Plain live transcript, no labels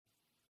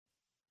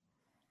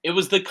It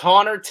was the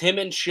Connor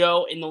Timmins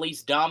show in the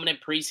Leafs' dominant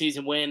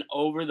preseason win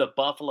over the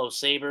Buffalo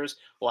Sabres.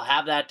 We'll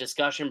have that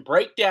discussion,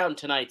 break down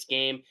tonight's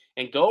game,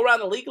 and go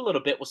around the league a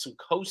little bit with some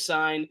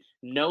cosign,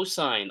 no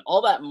sign,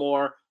 all that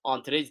more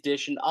on today's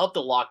edition of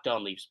the Locked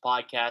On Leafs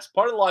podcast,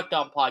 part of the Locked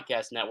On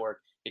Podcast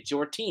Network. It's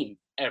your team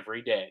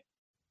every day.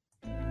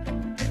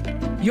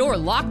 Your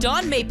Locked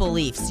On Maple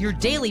Leafs, your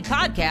daily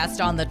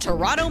podcast on the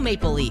Toronto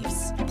Maple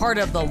Leafs, part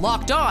of the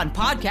Locked On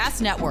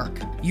Podcast Network.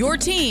 Your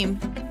team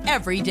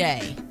every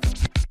day.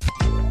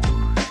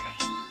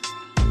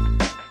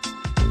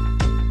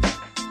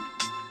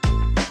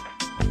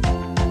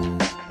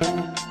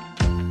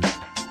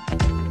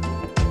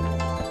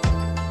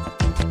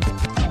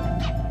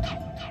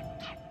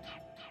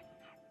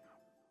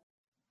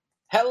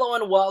 Hello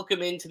and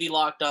welcome into the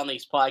Locked On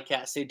Leafs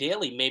podcast, a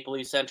daily Maple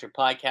Leaf-centric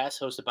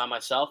podcast hosted by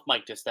myself,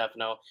 Mike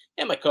DiStefano,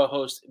 and my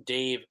co-host,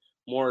 Dave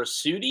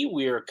Morisuti.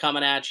 We're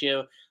coming at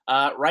you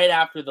right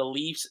after the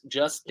Leafs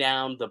just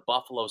downed the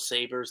Buffalo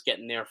Sabres,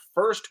 getting their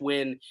first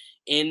win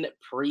in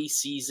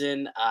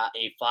preseason.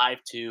 A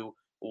 5-2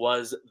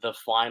 was the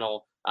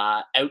final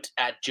out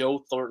at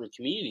Joe Thornton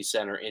Community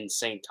Center in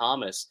St.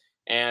 Thomas.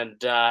 And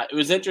it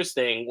was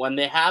interesting when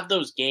they have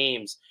those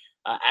games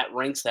at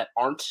rinks that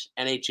aren't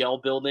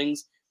NHL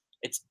buildings.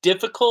 It's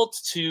difficult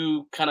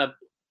to kind of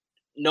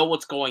know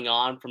what's going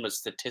on from a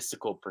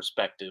statistical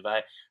perspective.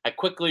 I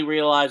quickly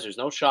realized there's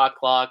no shot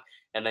clock,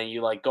 and then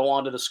you go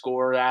onto the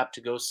score app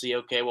to go see,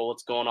 okay, well,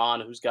 what's going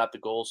on? Who's got the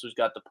goals? Who's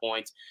got the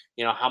points?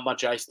 How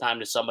much ice time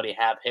does somebody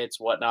have,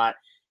 hits, whatnot?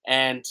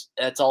 And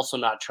that's also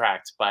not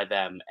tracked by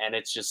them. And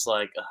it's just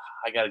I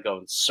got to go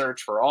and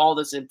search for all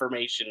this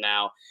information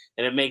now.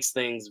 And it makes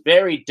things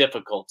very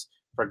difficult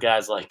for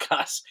guys like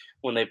us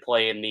when they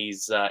play in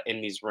these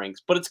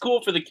rinks. But it's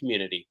cool for the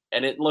community.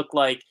 And it looked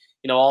like,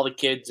 all the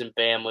kids and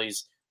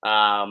families who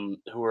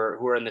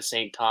are in the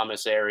St.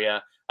 Thomas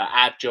area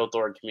at Joe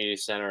Thornton Community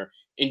Center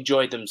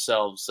enjoyed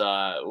themselves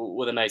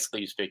with a nice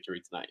Leafs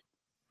victory tonight.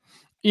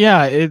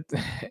 Yeah,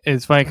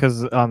 it's funny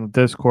because on the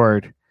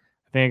Discord,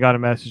 I think I got a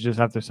message just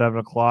after 7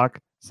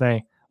 o'clock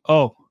saying,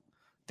 "Oh,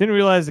 didn't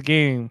realize the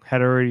game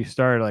had already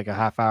started like a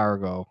half hour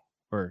ago,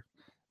 or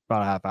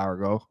about a half hour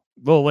ago.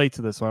 A little late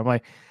to this one." I'm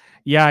like,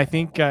 "Yeah, I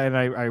think," and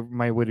I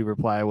my witty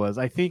reply was,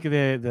 "I think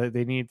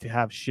they need to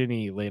have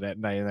Shinny late at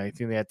night, and I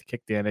think they had to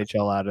kick the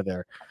NHL out of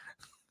there."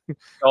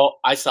 Oh,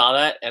 I saw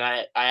that, and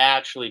I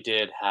actually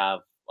did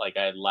have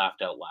I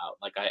laughed out loud,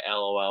 I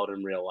LOL'd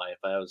in real life.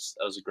 That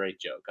was a great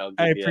joke.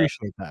 I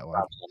appreciate that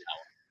one.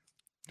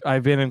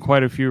 I've been in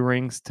quite a few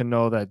rings to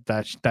know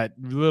that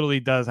literally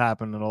does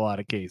happen in a lot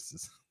of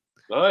cases.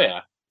 Oh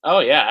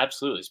yeah,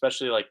 absolutely.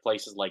 Especially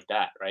places like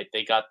that, right?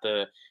 They got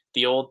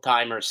the old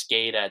timer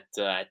skate at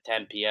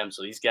 10 p.m.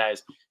 So these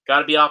guys got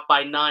to be off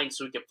by 9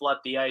 so we can flood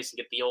the ice and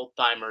get the old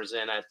timers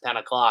in at 10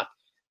 o'clock.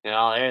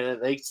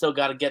 They still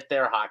got to get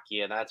their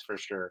hockey in, that's for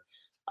sure.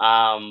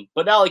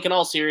 But now, in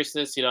all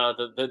seriousness,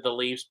 the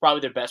Leafs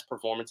probably their best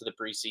performance of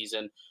the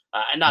preseason,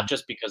 and not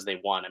just because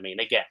they won. I mean,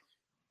 again,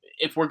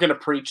 if we're going to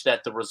preach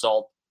that the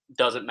result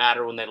doesn't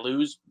matter when they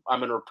lose, I'm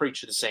going to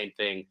preach the same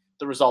thing.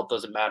 The result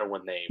doesn't matter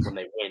when they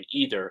win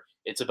either.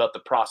 It's about the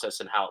process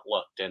and how it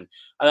looked. And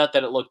I thought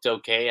that it looked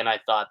okay. And I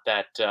thought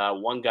that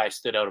one guy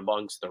stood out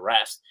amongst the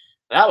rest.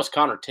 And that was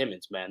Connor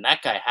Timmins, man.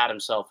 That guy had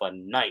himself a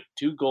night.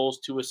 2 goals,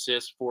 2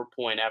 assists,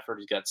 4-point effort.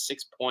 He's got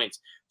 6 points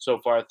so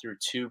far through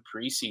 2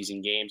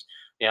 preseason games.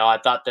 I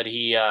thought that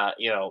he,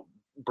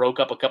 broke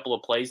up a couple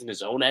of plays in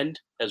his own end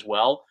as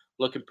well.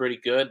 Looking pretty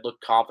good.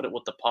 Looked confident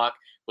with the puck.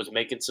 Was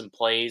making some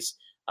plays.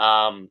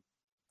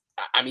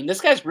 I mean, this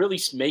guy's really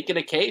making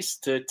a case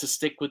to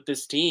stick with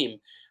this team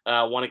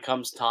when it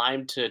comes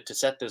time to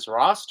set this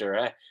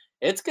roster.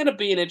 It's going to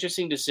be an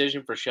interesting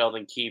decision for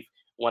Sheldon Keefe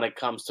when it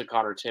comes to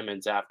Connor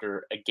Timmins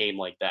after a game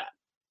like that.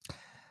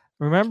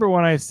 Remember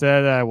when I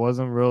said I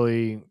wasn't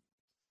really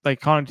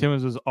Connor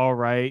Timmins was all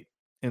right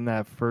in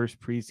that first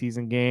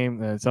preseason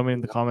game? And somebody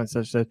in the comments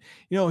said,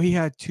 he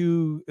had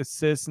 2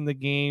 assists in the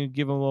game.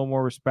 Give him a little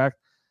more respect.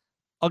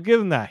 I'll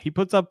give him that. He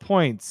puts up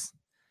points.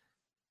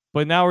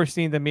 But now we're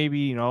seeing that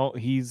maybe,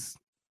 he's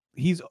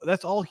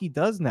that's all he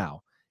does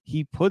now.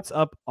 He puts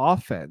up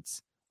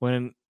offense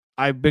when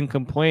I've been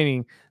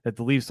complaining that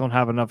the Leafs don't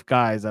have enough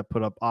guys that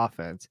put up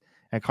offense.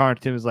 And Connor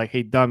Timmins is like,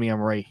 "Hey, dummy, I'm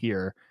right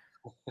here."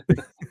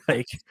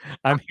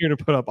 I'm here to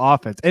put up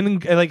offense.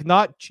 And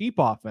not cheap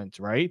offense,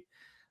 right?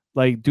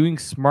 Doing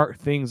smart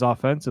things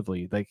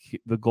offensively.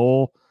 The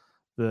goal,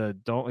 I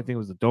think it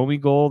was the Domi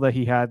goal that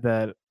he had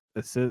that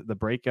assist, the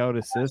breakout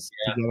assist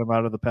to get him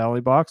out of the penalty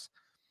box.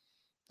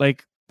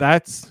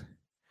 That's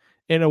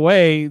in a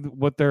way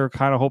what they're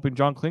kind of hoping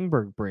John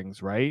Klingberg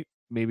brings, right?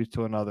 Maybe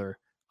to a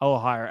little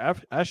higher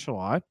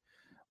echelon.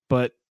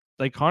 But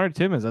Connor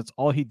Timmins, that's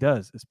all he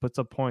does is puts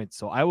up points.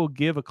 So I will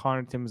give a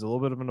Connor Timmins a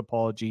little bit of an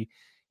apology.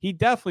 He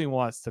definitely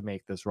wants to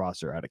make this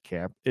roster out of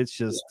camp. It's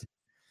just,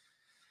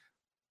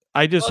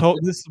 I just hope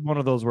this is one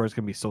of those where it's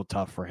going to be so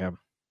tough for him.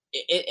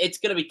 It's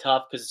going to be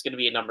tough because it's going to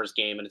be a numbers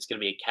game and it's going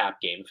to be a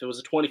cap game. If it was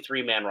a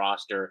 23-man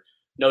roster,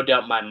 no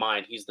doubt in my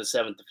mind, he's the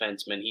seventh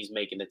defenseman. He's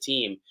making the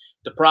team.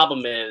 The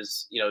problem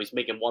is, he's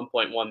making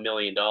 $1.1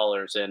 million,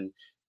 and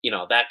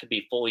that could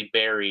be fully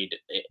buried,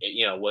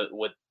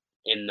 with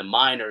in the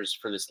minors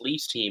for this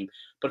Leafs team.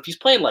 But if he's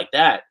playing like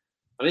that,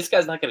 I mean, this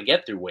guy's not going to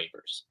get through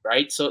waivers,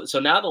 right? So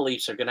now the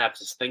Leafs are going to have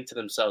to think to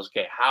themselves,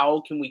 okay,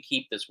 how can we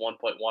keep this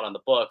 1.1 on the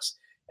books,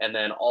 and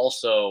then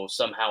also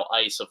somehow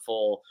ice a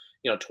full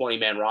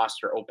 20-man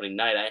roster opening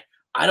night?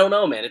 I don't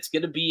know, man. It's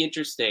going to be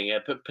interesting.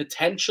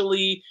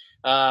 Potentially,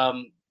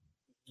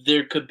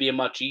 there could be a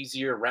much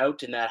easier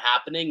route in that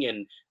happening,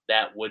 and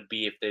that would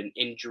be if an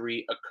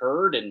injury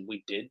occurred, and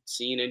we did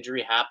see an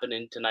injury happen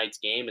in tonight's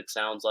game. It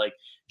sounds like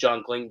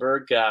John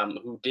Klingberg,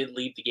 who did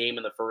leave the game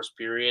in the first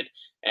period,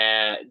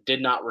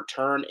 did not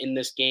return in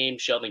this game.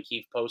 Sheldon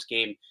Keefe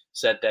post-game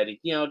said that,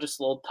 just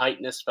a little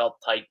tightness, felt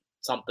tight,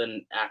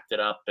 something acted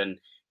up, and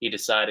he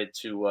decided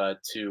to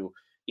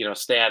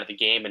stay out of the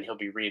game, and he'll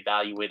be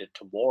reevaluated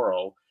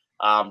tomorrow.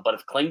 But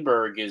if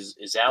Klingberg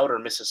is out or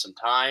misses some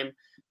time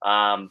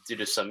due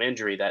to some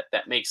injury,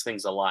 that makes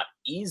things a lot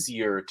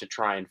easier to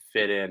try and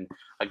fit in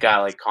a guy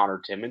like Connor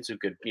Timmins, who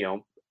could,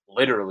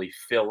 literally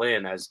fill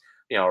in as,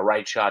 a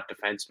right shot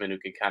defenseman who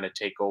could kind of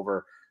take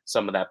over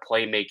some of that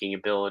playmaking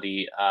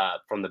ability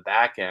from the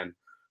back end.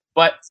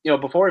 But,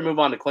 before we move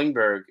on to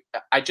Klingberg,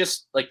 I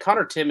just like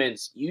Connor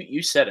Timmins,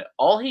 you said it.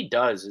 All he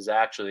does is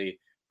actually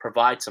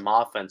provide some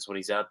offense when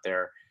he's out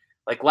there.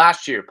 Like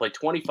last year, played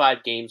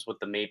 25 games with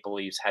the Maple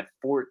Leafs, had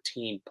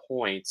 14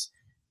 points.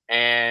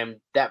 And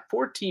that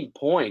 14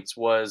 points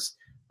was,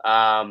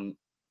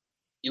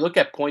 you look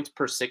at points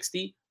per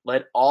 60,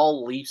 led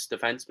all Leafs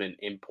defensemen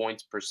in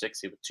points per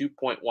 60 with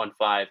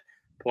 2.15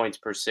 points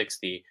per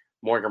 60.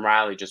 Morgan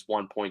Riley just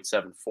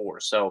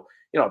 1.74. So,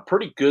 a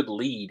pretty good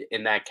lead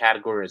in that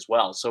category as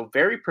well. So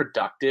very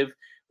productive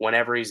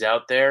whenever he's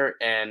out there,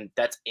 and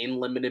that's in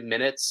limited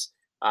minutes.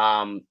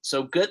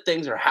 So good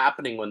things are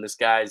happening when this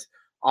guy's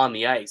on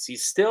the ice.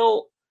 He's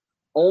still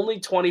only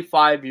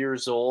 25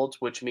 years old,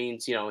 which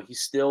means, he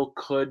still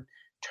could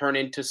turn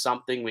into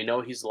something. We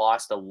know he's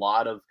lost a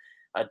lot of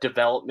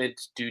development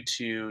due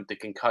to the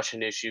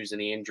concussion issues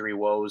and the injury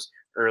woes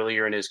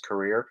earlier in his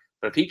career.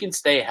 But if he can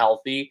stay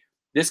healthy,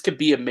 this could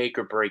be a make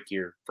or break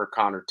year for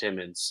Connor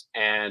Timmins.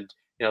 And,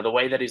 the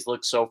way that he's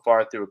looked so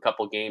far through a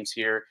couple games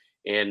here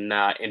in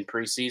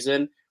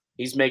preseason,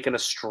 he's making a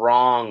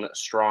strong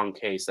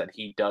case that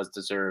he does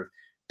deserve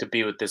to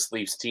be with this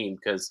Leafs team.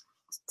 Because,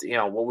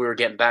 what we were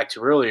getting back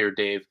to earlier,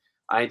 Dave,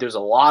 I think there's a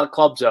lot of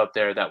clubs out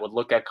there that would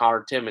look at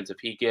Connor Timmins if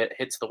he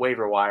hits the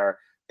waiver wire,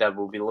 that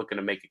will be looking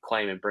to make a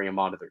claim and bring him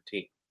onto their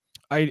team.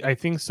 I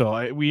think so.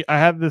 I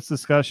had this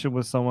discussion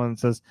with someone that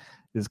says,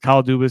 is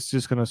Kyle Dubas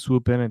just going to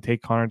swoop in and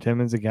take Connor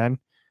Timmins again?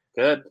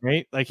 Good.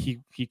 Right? Like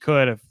he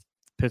could if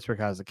Pittsburgh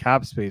has the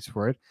cap space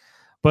for it.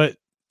 But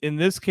in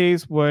this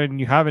case, when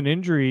you have an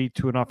injury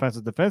to an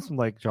offensive defenseman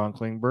like John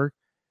Klingberg,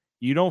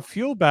 you don't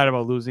feel bad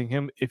about losing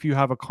him if you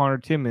have a Connor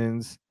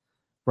Timmins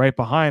right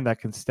behind that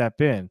can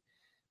step in.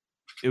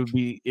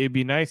 It'd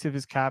be nice if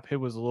his cap hit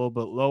was a little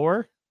bit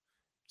lower,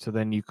 so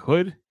then you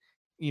could,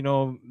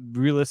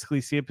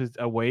 realistically see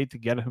a way to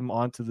get him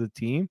onto the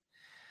team.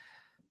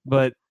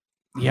 But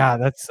yeah,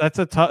 that's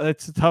a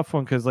tough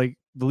one, because like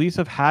the Leafs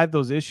have had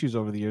those issues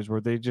over the years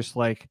where they just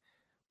like,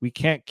 we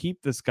can't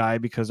keep this guy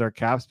because our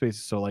cap space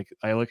is so, like,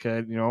 I look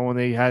at, when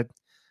they had,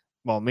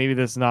 well, maybe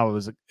this now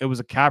it was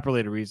a cap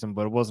related reason,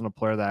 but it wasn't a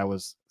player that I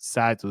was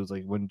sad to. It was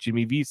like when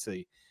Jimmy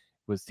Vesey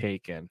was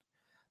taken.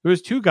 There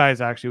was two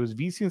guys actually. It was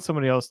Vesey and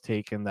somebody else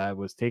taken that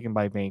was taken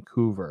by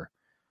Vancouver.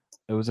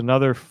 It was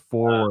another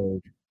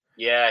forward.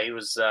 Yeah, he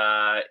was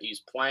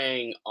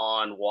playing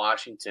on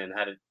Washington,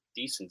 had a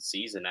decent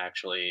season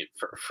actually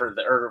for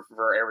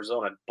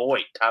Arizona.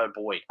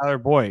 Tyler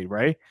Boyd,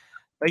 right?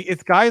 Like,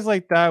 it's guys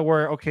like that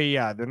where, okay,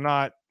 yeah, they're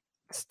not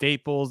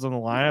staples in the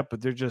lineup,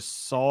 but they're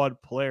just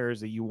solid players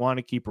that you want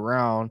to keep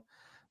around.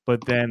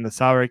 But then the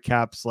salary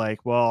cap's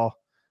like, well,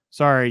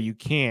 sorry, you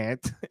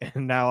can't.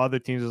 And now other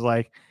teams is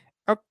like,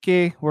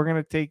 okay, we're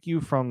gonna take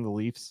you from the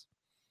Leafs.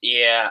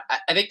 Yeah,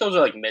 I think those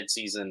are like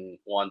mid-season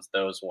ones.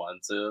 Those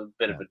ones, a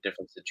bit of a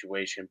different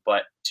situation.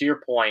 But to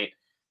your point,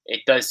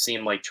 it does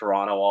seem like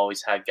Toronto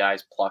always had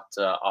guys plucked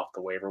off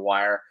the waiver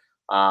wire,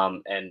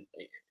 and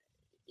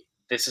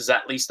this is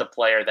at least a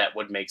player that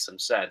would make some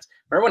sense.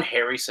 Remember when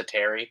Harry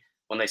Sateri,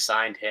 when they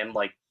signed him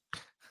like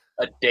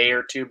a day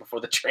or two before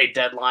the trade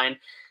deadline,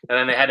 and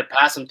then they had to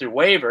pass him through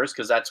waivers,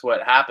 because that's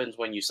what happens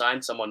when you sign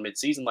someone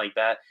mid-season like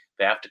that.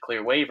 They have to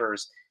clear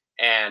waivers,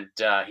 and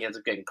he ends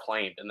up getting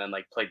claimed, and then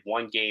like played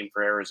one game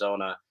for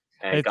Arizona.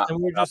 And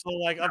we're just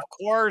all like, of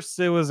course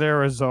it was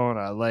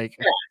Arizona. Like,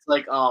 yeah, it's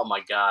like, oh my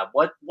God,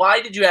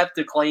 why did you have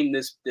to claim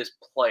this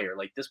player?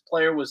 Like, this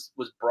player was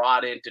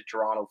brought into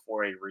Toronto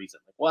for a reason.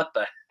 Like, what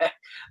the heck?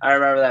 I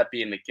remember that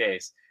being the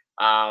case.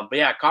 But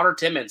yeah, Connor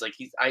Timmins, like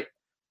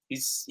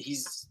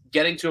he's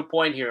getting to a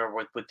point here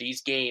with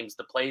these games,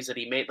 the plays that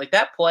he made, like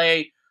that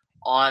play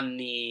on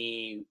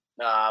the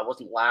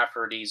wasn't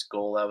Lafferty's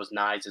goal, that was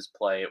Nyes'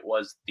 play. It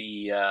was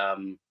the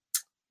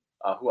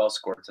who else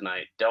scored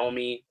tonight?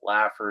 Domi,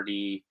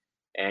 Lafferty,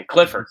 And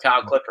Kyle Clifford.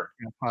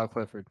 Yeah, Kyle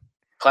Clifford.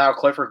 Kyle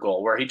Clifford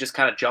goal where he just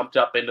kind of jumped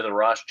up into the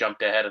rush,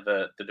 jumped ahead of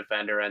the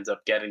defender, ends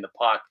up getting the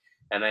puck,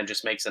 and then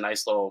just makes a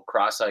nice little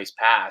cross ice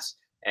pass.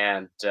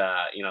 And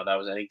I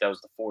think that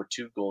was the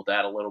 4-2 goal to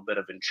add a little bit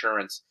of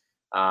insurance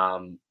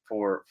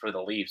for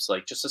the Leafs.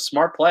 Like just a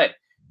smart play.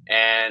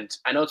 And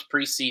I know it's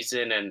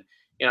preseason, and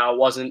it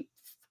wasn't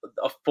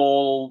a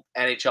full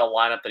NHL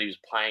lineup that he was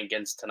playing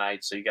against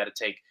tonight, so you got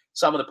to take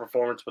some of the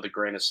performance with a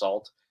grain of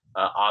salt.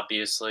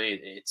 Obviously,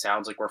 it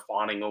sounds like we're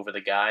fawning over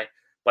the guy.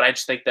 But I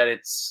just think that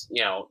it's,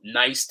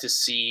 nice to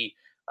see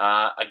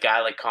a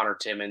guy like Connor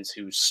Timmins,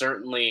 who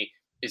certainly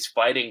is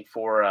fighting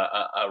for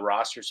a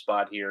roster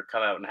spot here,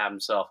 come out and have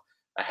himself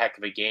a heck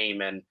of a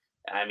game. And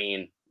I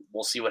mean,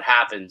 we'll see what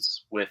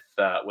happens with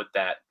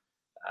that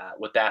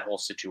whole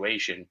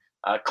situation.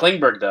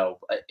 Klingberg, though,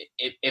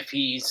 if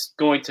he's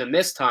going to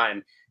miss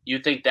time, you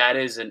think that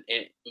is a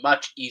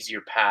much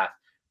easier path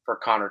for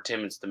Connor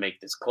Timmins to make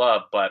this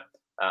club. But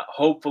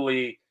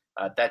hopefully,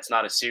 that's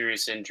not a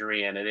serious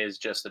injury, and it is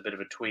just a bit of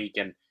a tweak.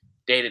 And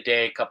day to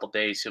day, a couple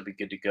days, he'll be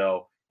good to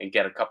go and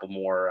get a couple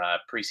more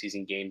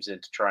preseason games in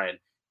to try and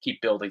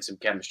keep building some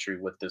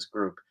chemistry with this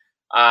group.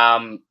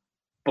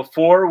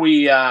 Before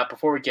we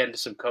get into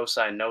some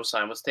cosign, no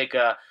sign, let's take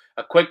a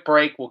quick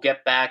break. We'll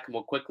get back and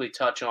we'll quickly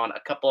touch on a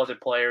couple other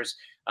players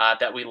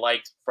that we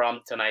liked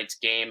from tonight's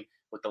game,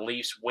 with the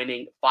Leafs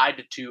winning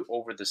 5-2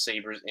 over the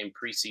Sabres in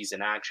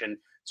preseason action.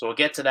 So we'll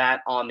get to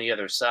that on the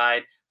other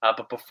side.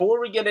 But before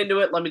we get into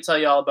it, let me tell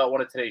you all about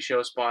one of today's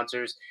show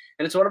sponsors,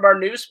 and it's one of our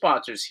new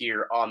sponsors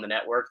here on the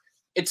network.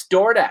 It's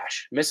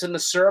DoorDash. Missing the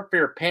syrup for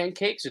your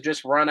pancakes, or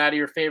just run out of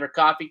your favorite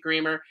coffee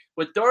creamer?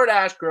 With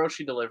DoorDash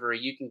grocery delivery,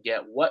 you can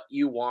get what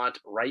you want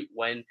right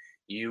when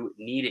you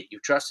need it.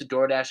 You've trusted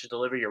DoorDash to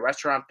deliver your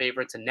restaurant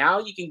favorites, and now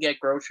you can get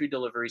grocery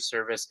delivery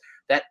service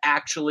that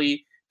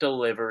actually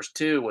delivers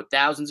too. With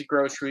thousands of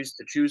groceries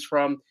to choose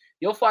from,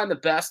 you'll find the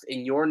best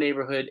in your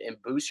neighborhood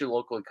and boost your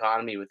local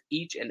economy with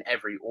each and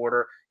every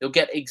order. You'll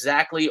get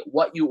exactly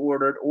what you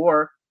ordered,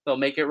 or they'll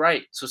make it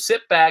right. So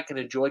sit back and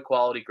enjoy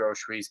quality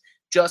groceries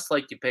just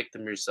like you picked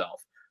them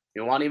yourself.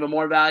 If you want even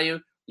more value,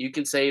 you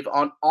can save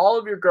on all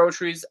of your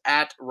groceries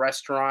at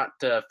restaurant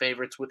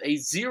favorites with a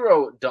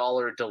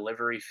 $0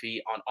 delivery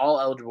fee on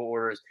all eligible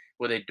orders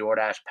with a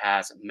DoorDash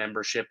Pass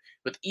membership.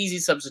 With easy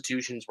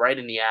substitutions right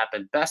in the app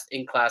and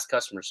best-in-class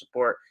customer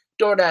support,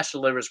 DoorDash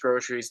delivers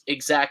groceries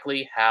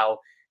exactly how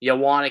you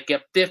want it.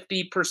 Get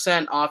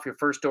 50% off your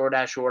first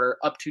DoorDash order,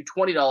 up to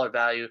 $20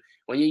 value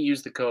when you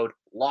use the code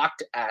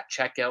LOCKED at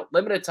checkout.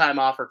 Limited time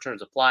offer,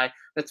 terms apply.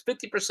 That's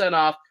 50%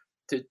 off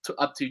to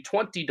up to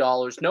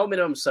 $20, no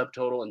minimum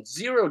subtotal, and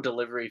zero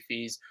delivery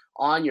fees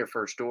on your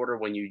first order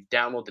when you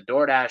download the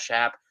DoorDash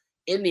app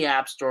in the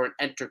App Store and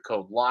enter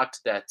code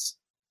LOCKED. That's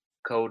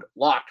code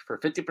LOCKED for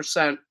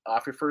 50%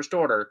 off your first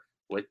order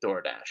with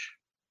DoorDash.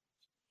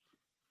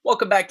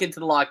 Welcome back into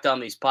the Locked On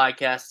Leafs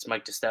podcast. It's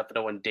Mike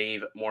DiStefano and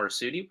Dave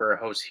Morisuti. We're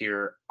hosts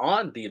here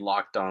on the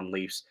Locked On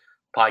Leafs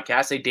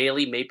podcast, a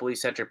daily Maple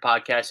Leaf-centric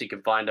podcast. You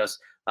can find us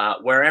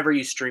wherever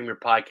you stream your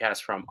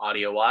podcast from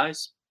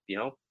audio-wise,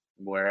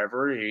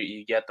 wherever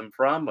you get them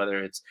from,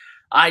 whether it's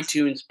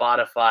iTunes,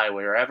 Spotify,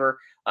 wherever.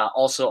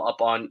 Also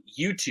up on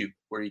YouTube,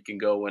 where you can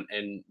go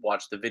and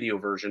watch the video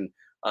version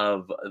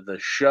of the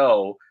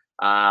show.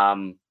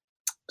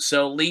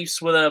 So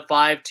Leafs with a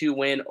 5-2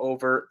 win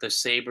over the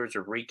Sabres.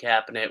 We're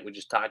recapping it. We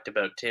just talked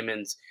about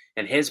Timmins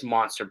and his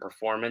monster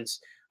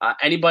performance.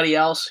 Anybody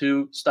else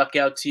who stuck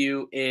out to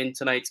you in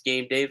tonight's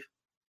game, Dave?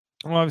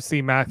 Well,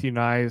 obviously, Matthew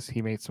Nyes,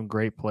 he made some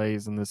great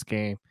plays in this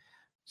game.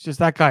 It's just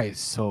that guy is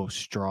so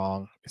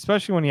strong,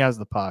 especially when he has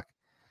the puck.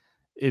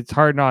 It's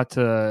hard not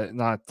to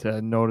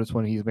notice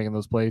when he's making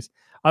those plays.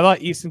 I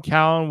thought Easton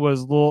Cowan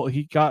was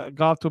he got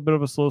off to a bit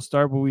of a slow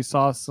start, but we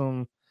saw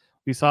some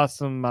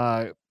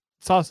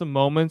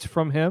moments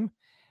from him,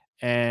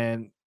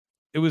 and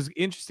it was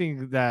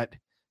interesting that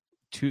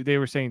they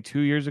were saying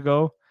 2 years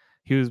ago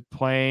he was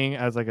playing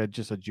as like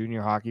just a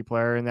junior hockey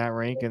player in that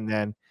rank, and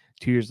then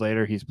 2 years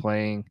later he's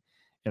playing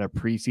in a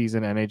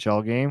preseason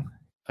NHL game.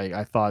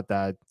 I thought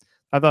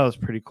it was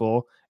pretty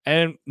cool.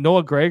 And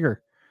Noah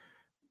Gregor,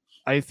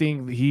 I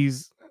think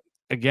he's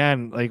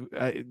again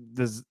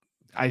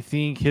I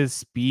think his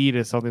speed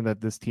is something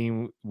that this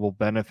team will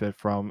benefit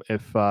from.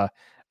 If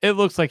it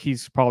looks like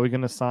he's probably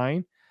going to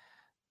sign.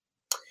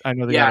 I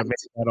know they got to make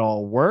that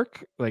all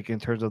work, like in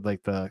terms of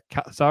like the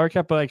salary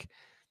cap, but like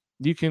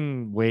you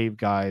can waive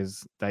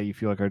guys that you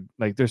feel like are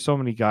like there's so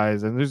many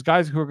guys, and there's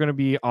guys who are going to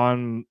be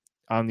on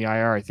the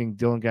IR. I think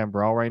Dylan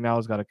Gambrell right now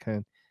has got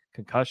a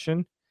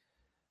concussion,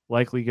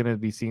 likely going to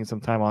be seeing some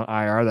time on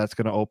IR. That's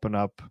going to open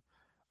up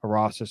a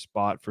roster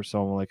spot for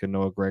someone like a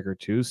Noah Gregor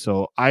too.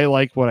 So I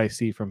like what I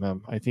see from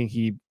him. I think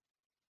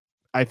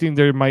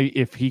there might,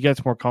 if he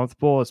gets more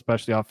comfortable,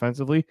 especially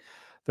offensively,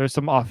 there's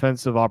some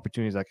offensive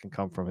opportunities that can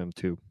come from him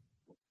too.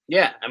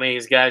 Yeah, I mean,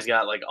 this guy's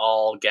got like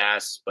all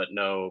gas but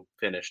no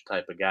finish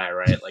type of guy,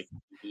 right? Like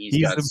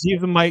he's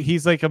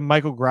like a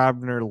Michael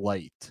Grabner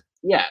light.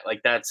 Yeah,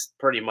 like that's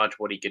pretty much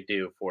what he could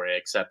do for you,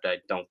 except I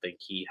don't think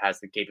he has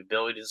the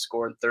capability to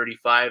score in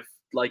 35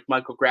 like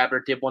Michael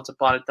Grabner did once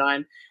upon a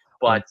time.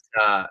 But,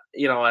 I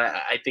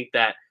think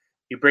that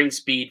you bring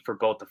speed for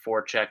both the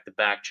forecheck, the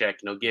back check,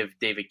 and he'll give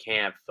David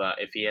Camp,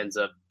 if he ends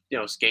up,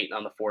 skating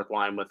on the fourth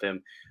line with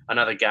him,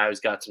 another guy who's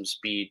got some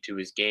speed to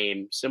his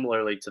game,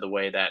 similarly to the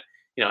way that,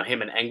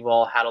 him and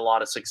Engvall had a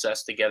lot of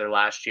success together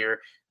last year.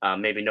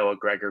 Maybe Noah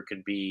Gregor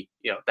could be,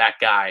 that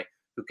guy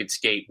who could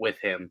skate with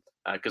him.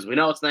 Because we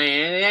know it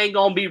ain't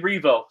going to be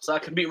Revo. It's not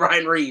going to be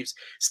Ryan Reeves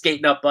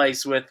skating up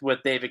ice with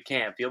David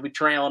Camp. He'll be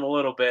trailing a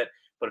little bit,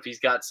 but if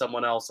he's got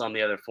someone else on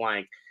the other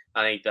flank,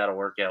 I think that'll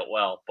work out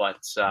well.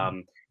 But,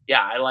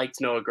 I liked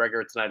Noah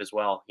Gregor tonight as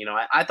well.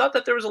 I thought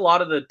that there was a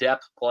lot of the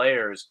depth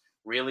players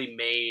really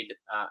made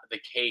the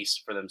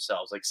case for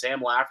themselves. Like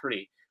Sam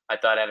Lafferty, I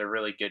thought had a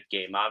really good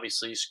game.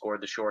 Obviously,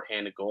 scored the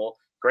shorthanded goal.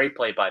 Great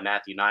play by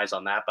Matthew Nyes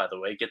on that, by the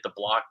way. Get the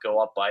block, go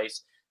up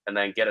ice, and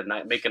then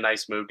make a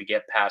nice move to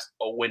get past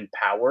Owen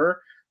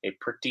Power, a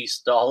pretty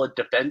solid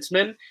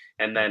defenseman,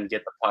 and then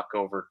get the puck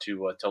over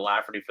to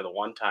Lafferty for the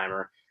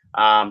one-timer.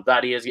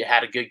 Thought he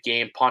had a good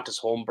game. Pontus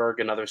Holmberg,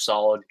 another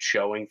solid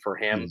showing for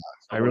him.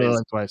 I really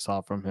liked what I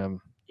saw from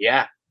him.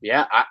 Yeah.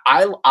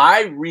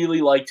 I really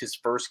liked his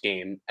first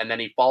game, and then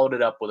he followed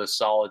it up with a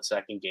solid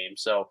second game.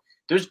 So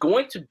there's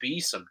going to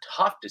be some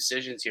tough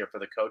decisions here for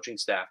the coaching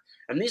staff.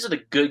 And these are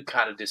the good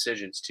kind of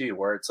decisions, too,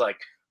 where it's like,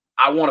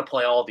 I want to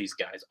play all these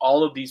guys.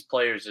 All of these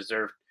players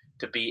deserve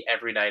to be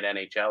every night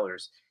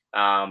NHLers.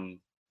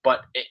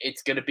 But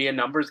it's going to be a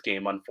numbers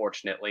game,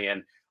 unfortunately.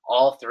 And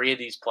all three of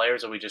these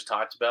players that we just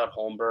talked about,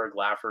 Holmberg,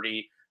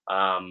 Lafferty,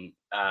 and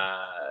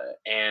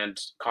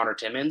Connor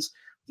Timmins,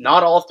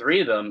 not all three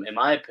of them, in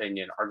my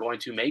opinion, are going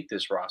to make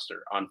this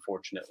roster,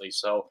 unfortunately.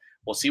 So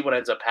we'll see what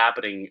ends up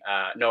happening.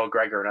 Noah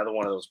Gregor, another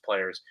one of those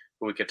players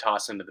who we could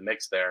toss into the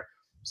mix there.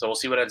 So we'll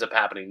see what ends up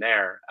happening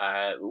there.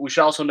 We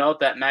should also note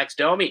that Max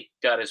Domi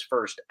got his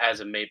first as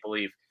a Maple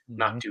Leaf,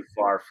 not too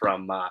far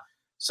from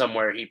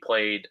somewhere he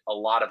played a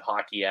lot of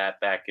hockey at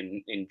back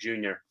in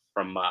junior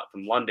from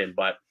London.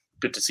 But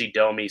good to see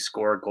Domi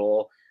score a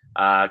goal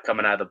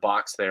coming out of the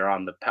box there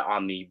on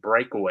the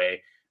breakaway,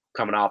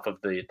 coming off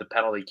of the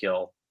penalty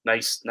kill.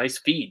 Nice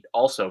feed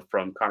also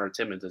from Connor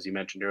Timmins, as you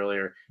mentioned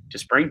earlier, to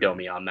spring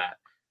Domi on that.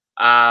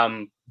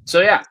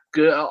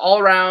 Good all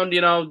around,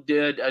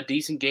 did a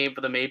decent game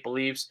for the Maple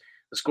Leafs.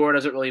 The score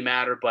doesn't really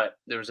matter, but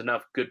there was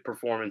enough good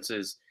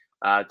performances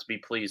to be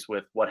pleased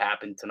with what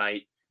happened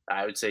tonight.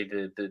 I would say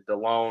the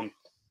lone,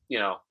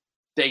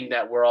 thing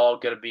that we're all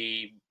going to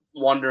be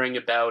wondering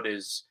about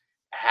is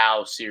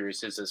how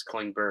serious is this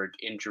Klingberg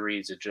injury?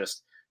 Is it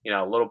just,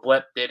 a little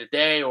blip day to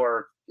day,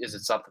 or is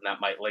it something that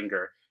might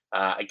linger?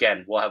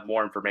 Again, we'll have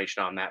more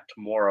information on that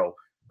tomorrow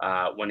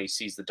when he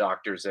sees the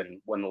doctors and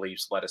when the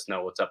Leafs let us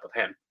know what's up with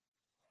him.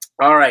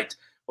 All right,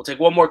 we'll take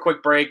one more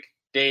quick break.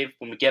 Dave,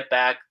 when we get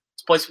back,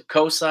 let's play some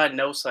co-sign,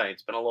 no sign.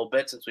 It's been a little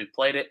bit since we've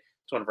played it.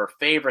 It's one of our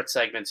favorite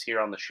segments here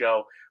on the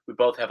show. We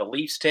both have a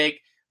Leafs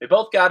take. We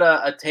both got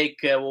a take.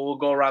 We'll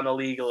go around the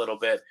league a little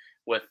bit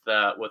with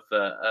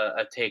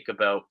a take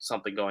about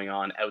something going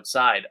on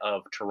outside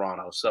of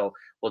Toronto. So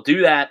we'll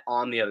do that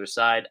on the other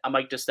side. I'm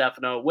Mike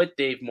DiStefano with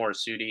Dave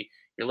Morisuti.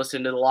 You're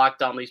listening to the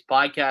Locked On Leafs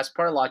podcast,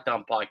 part of Locked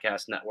On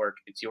Podcast Network.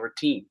 It's your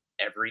team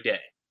every day.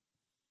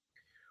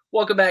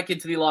 Welcome back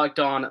into the Locked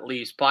On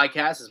Leafs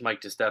podcast. This is Mike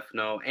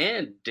DiStefano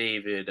and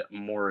David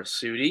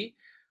Morisuti.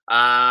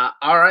 All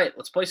right,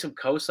 let's play some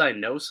cosign,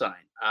 no sign.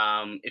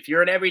 If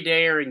you're an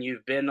everydayer and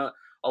you've been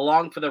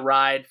along for the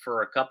ride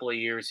for a couple of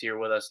years here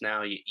with us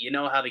now, you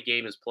know how the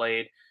game is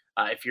played.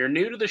 If you're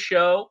new to the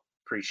show,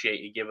 appreciate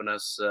you giving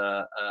us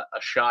a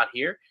shot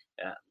here.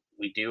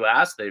 We do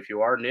ask that if you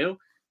are new,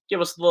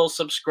 give us a little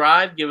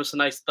subscribe, give us a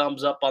nice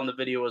thumbs up on the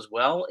video as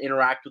well.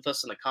 Interact with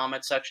us in the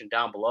comment section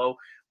down below.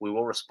 We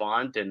will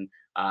respond, and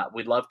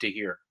we'd love to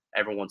hear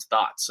everyone's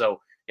thoughts.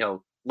 So,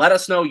 let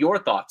us know your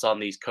thoughts on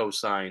these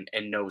cosign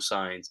and no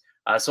signs.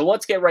 So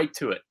let's get right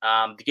to it.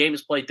 The game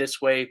is played this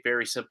way,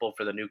 very simple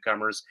for the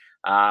newcomers.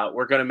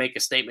 We're going to make a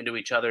statement to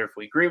each other. If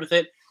we agree with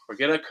it, we're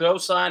going to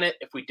co-sign it.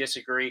 If we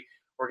disagree,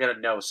 we're going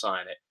to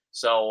no-sign it.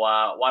 So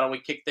why don't we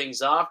kick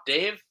things off?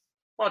 Dave,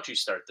 why don't you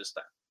start this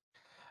time?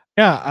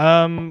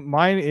 Yeah,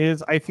 mine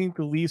is I think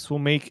the Leafs will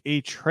make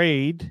a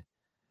trade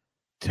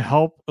to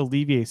help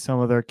alleviate some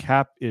of their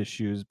cap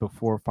issues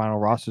before final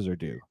rosters are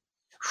due.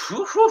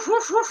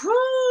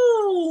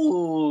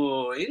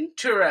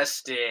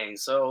 Interesting.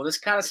 So this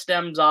kind of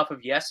stems off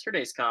of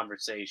yesterday's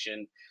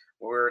conversation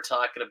where we were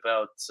talking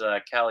about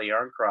Calle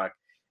Yarncroc,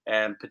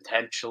 and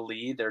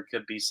potentially there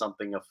could be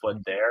something afoot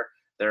there.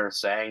 They're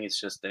saying it's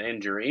just an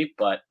injury,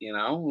 but,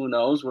 who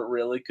knows what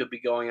really could be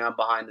going on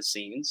behind the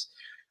scenes.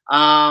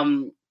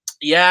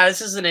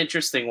 This is an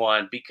interesting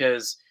one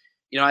because,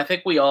 I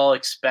think we all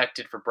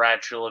expected for Brad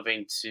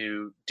Treliving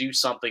to do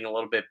something a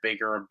little bit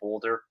bigger and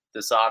bolder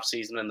this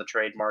offseason in the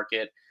trade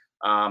market.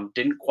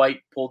 Didn't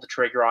quite pull the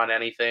trigger on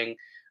anything.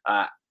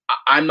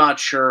 I'm not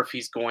sure if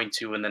he's going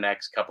to in the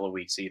next couple of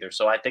weeks either.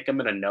 So I think I'm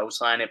going to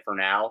no-sign it for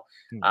now.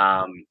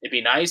 It'd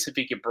be nice if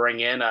he could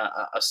bring in a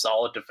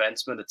solid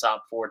defenseman, a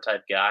top four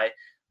type guy,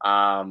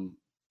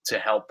 to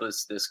help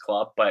this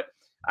club. But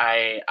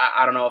I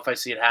don't know if I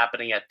see it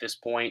happening at this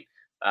point,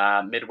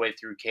 midway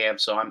through camp.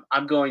 So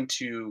I'm going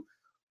to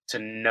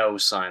no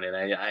sign it.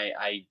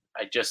 I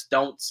just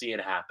don't see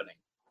it happening.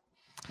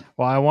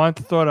 Well, I wanted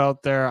to throw it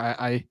out there.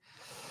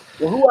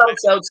 Well, who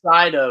else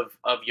outside of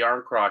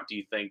Yarncroc do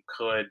you think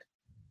could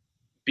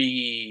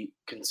be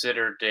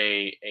considered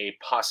a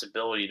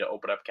possibility to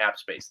open up cap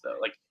space though?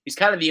 Like he's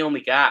kind of the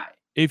only guy.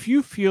 If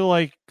you feel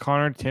like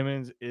Connor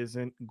Timmins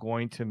isn't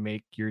going to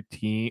make your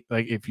team,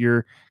 like if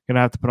you're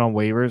gonna have to put on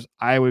waivers,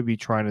 I would be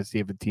trying to see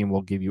if a team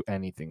will give you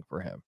anything for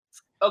him.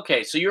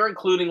 Okay, so you're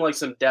including like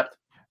some depth.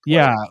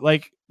 Yeah,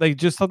 like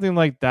just something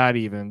like that,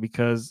 even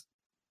because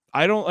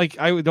I don't like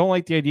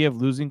the idea of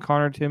losing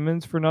Connor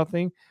Timmins for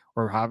nothing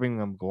or having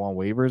them go on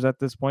waivers at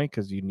this point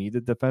because you need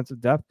the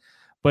defensive depth.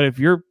 But if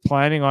you're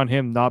planning on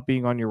him not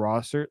being on your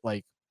roster,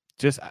 like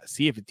just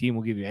see if a team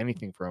will give you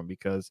anything for him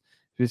because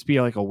it'd just be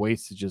like a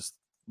waste to just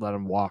let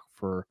him walk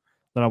to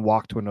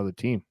another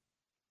team.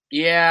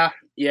 Yeah.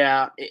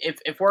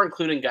 If we're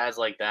including guys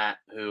like that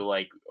who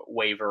like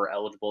waiver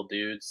eligible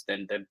dudes,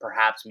 then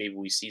perhaps maybe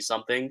we see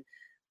something.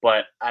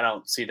 But I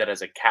don't see that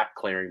as a cap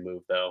clearing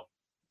move though.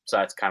 So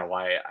that's kind of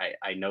why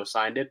I no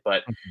signed it.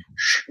 But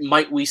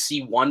might we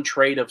see one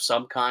trade of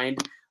some kind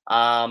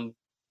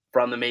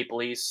from the Maple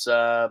Leafs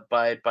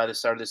by the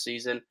start of the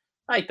season?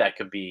 I think that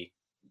could be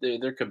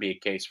there could be a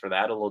case for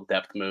that, a little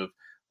depth move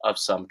of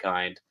some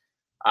kind.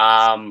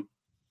 All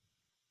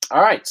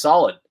right,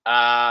 solid.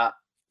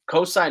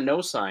 Cosign,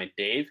 no sign,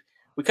 Dave.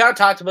 We kind of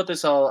talked about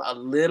this a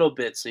little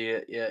bit, so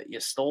you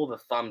stole the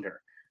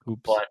thunder.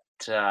 Oops. But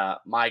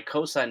my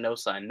cosign, no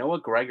sign,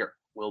 Noah Gregor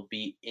will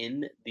be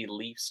in the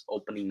Leafs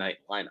opening night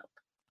lineup.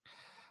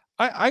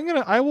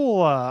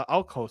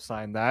 I'll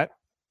co-sign that.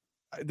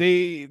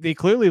 They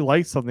clearly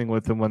liked something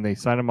with him when they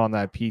signed him on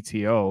that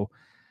PTO.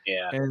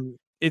 Yeah. And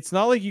it's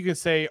not like you can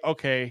say,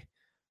 okay,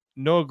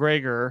 Noah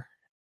Gregor,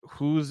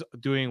 who's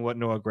doing what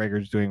Noah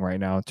Gregor's doing right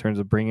now in terms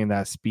of bringing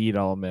that speed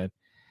element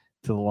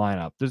to the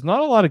lineup. There's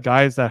not a lot of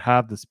guys that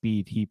have the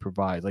speed he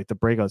provides, like the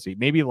breakout speed.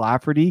 Maybe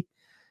Lafferty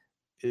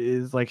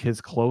is like his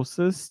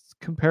closest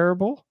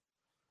comparable.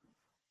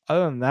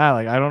 Other than that,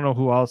 like I don't know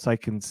who else I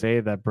can say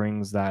that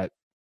brings that.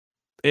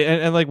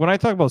 And like when I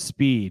talk about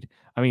speed,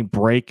 I mean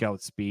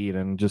breakout speed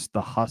and just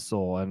the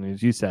hustle. And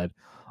as you said,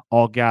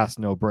 all gas,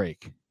 no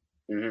break.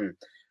 Mm-hmm.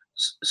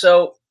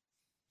 So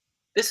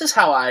this is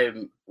how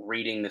I'm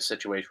reading the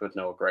situation with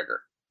Noah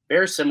Gregor.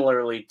 Very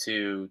similarly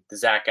to the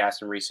Zach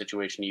Aston-Reese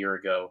situation a year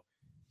ago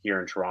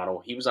here in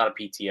Toronto. He was on a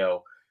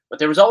PTO, but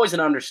there was always an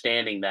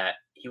understanding that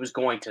he was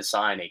going to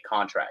sign a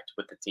contract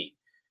with the team.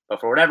 But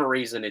for whatever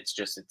reason, it's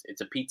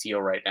a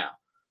PTO right now.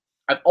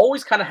 I've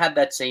always kind of had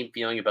that same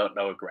feeling about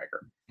Noah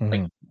Gregor. Mm-hmm.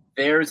 Like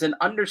there's an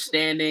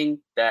understanding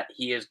that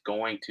he is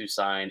going to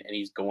sign and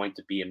he's going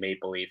to be a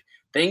Maple Leaf.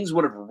 Things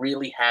would have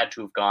really had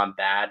to have gone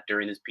bad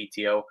during this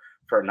PTO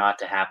for it not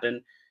to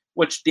happen,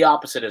 which the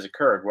opposite has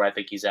occurred, where I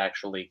think he's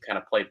actually kind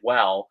of played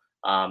well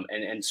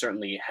and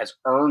certainly has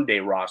earned a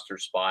roster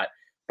spot.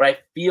 But I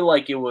feel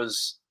like it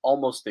was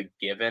almost a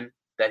given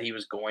that he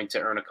was going to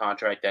earn a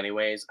contract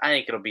anyways. I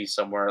think it'll be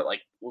somewhere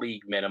like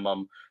league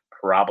minimum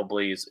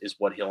probably is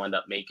what he'll end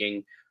up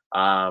making,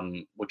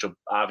 which will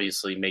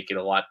obviously make it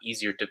a lot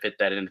easier to fit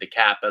that into the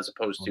cap as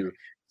opposed to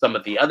some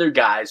of the other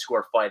guys who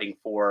are fighting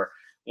for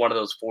one of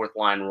those fourth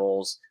line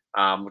roles,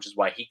 which is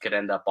why he could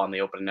end up on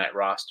the opening night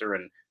roster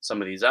and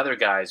some of these other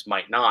guys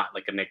might not,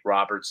 like a Nick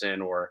Robertson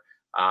or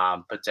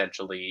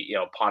potentially,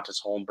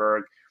 Pontus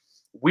Holmberg.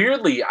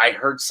 Weirdly, I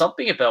heard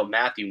something about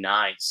Matthew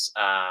Knies,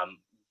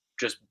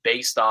 just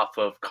based off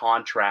of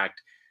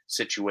contract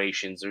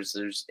situations.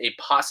 There's a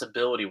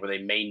possibility where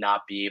they may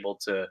not be able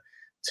to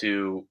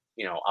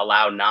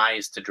allow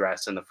Knies to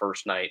dress in the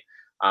first night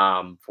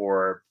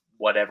for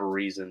whatever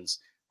reasons.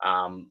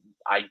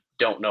 I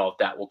don't know if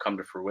that will come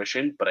to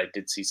fruition, but I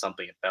did see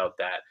something about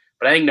that.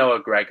 But I think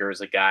Noah Gregor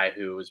is a guy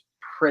who is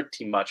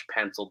pretty much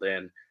penciled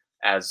in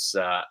as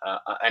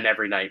an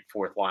every night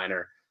fourth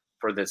liner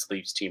for this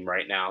Leafs team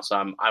right now. So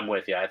I'm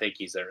with you. I think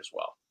he's there as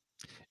well.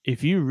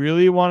 If you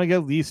really want to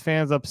get Leafs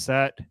fans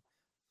upset,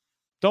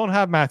 don't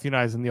have Matthew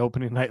Knies in the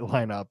opening night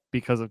lineup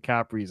because of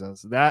cap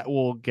reasons. That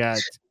will get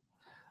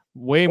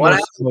way more.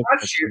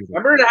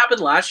 Remember it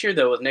happened last year,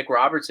 though, with Nick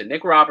Robertson.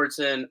 Nick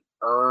Robertson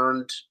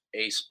earned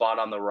a spot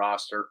on the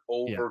roster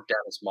over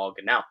Dennis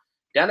Mulligan. Now,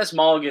 Dennis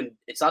Mulligan,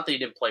 it's not that he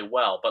didn't play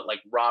well, but like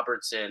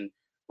Robertson,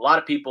 a lot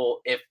of people,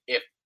 if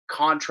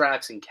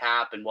contracts and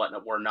cap and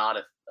whatnot were not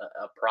a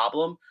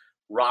problem,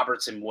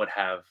 Robertson would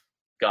have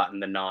gotten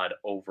the nod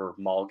over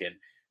Mulligan.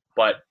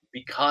 But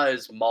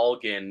because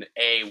Mulligan,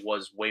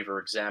 was waiver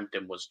exempt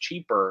and was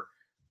cheaper,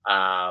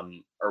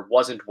 or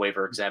wasn't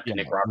waiver exempt, and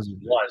Nick Robertson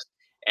was,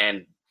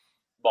 and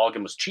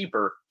Mulligan was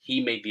cheaper, he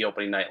made the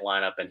opening night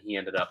lineup, and he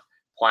ended up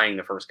playing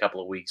the first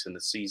couple of weeks in the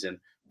season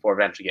before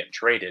eventually getting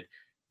traded.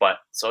 But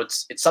so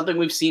it's something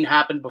we've seen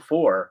happen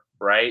before,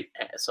 right?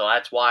 So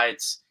that's why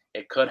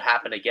it could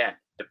happen again,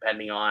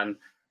 depending on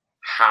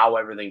how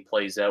everything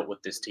plays out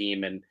with this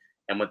team and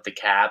with the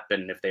cap,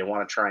 and if they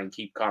want to try and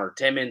keep Connor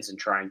Timmins and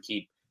try and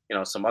keep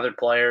some other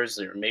players,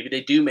 or maybe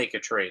they do make a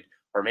trade.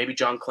 or maybe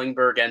John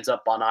Klingberg ends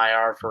up on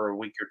IR for a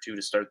week or two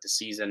to start the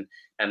season,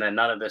 and then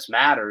none of this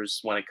matters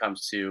when it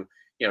comes to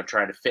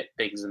trying to fit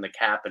things in the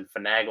cap and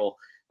finagle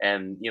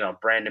and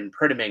Brandon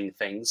Pridiming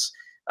things.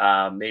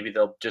 Maybe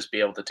they'll just be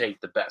able to take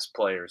the best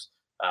players.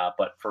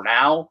 But for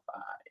now,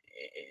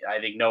 I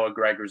think Noah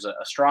Gregor's a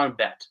strong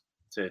bet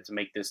to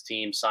make this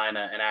team sign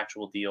an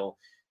actual deal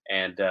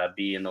and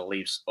be in the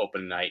Leafs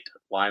open night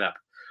lineup.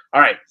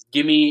 All right,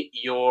 give me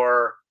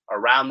your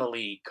around the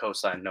league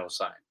cosign, no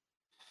sign.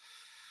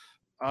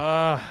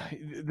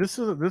 This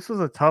is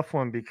a tough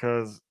one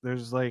because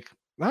there's not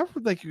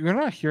you're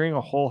not hearing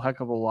a whole heck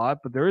of a lot,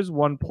 but there is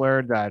one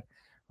player that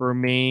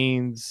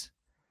remains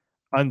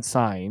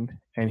unsigned,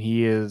 and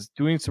he is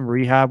doing some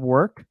rehab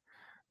work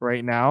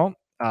right now.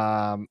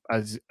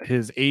 As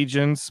his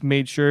agents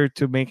made sure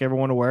to make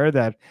everyone aware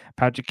that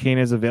Patrick Kane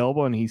is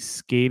available and he's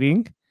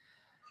skating.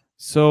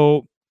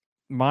 So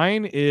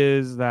mine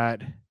is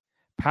that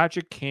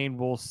Patrick Kane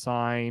will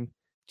sign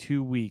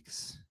 2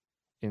 weeks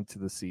into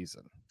the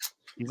season.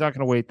 He's not going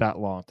to wait that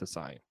long to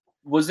sign.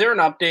 Was there an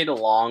update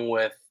along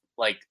with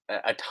like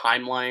a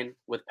timeline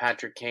with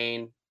Patrick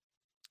Kane?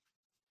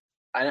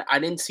 I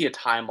didn't see a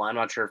timeline. I'm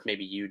not sure if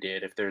maybe you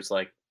did. If there's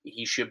like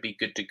he should be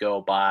good to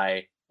go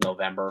by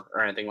November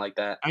or anything like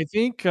that. I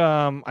think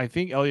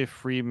Elliot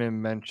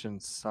Friedman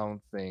mentioned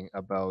something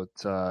about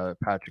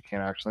Patrick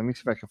Kane. Actually, let me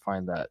see if I can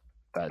find that.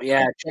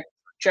 Yeah,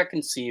 check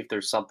and see if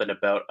there's something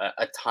about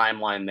a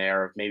timeline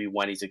there of maybe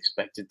when he's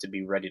expected to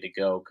be ready to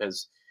go.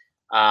 Because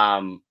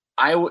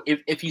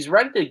if he's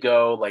ready to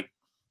go like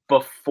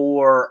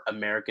before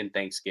American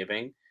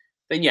Thanksgiving,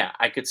 then yeah,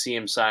 I could see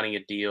him signing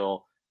a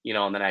deal, in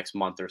the next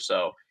month or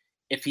so.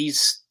 If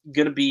he's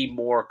going to be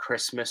more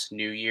Christmas,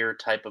 New Year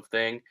type of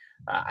thing,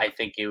 I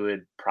think it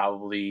would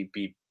probably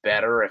be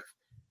better if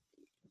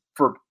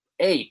for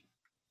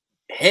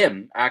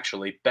him,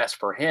 actually, best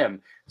for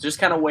him, just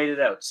kind of wait it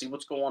out, see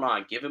what's going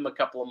on, give him a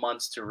couple of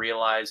months to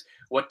realize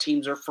what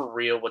teams are for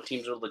real, what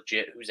teams are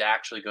legit, who's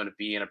actually going to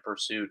be in a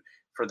pursuit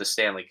for the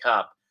Stanley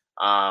Cup.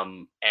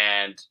 And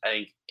I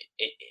think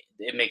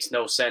it makes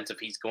no sense if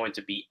he's going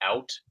to be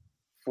out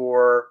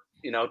for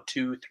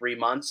 2-3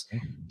 months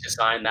to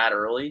sign that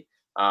early.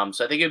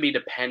 So I think it'd be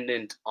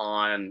dependent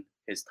on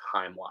his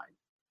timeline.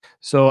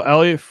 So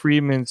Elliot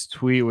Friedman's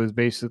tweet was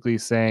basically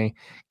saying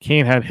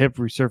Kane had hip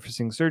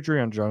resurfacing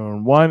surgery on January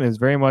 1, is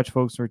very much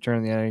focused on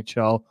returning to the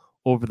NHL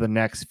over the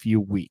next few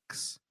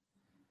weeks.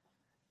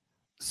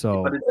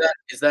 So, but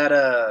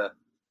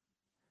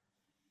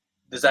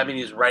does that mean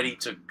he's ready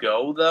to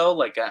go though?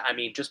 Like, I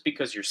mean, just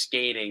because you're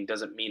skating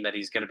doesn't mean that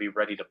he's going to be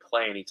ready to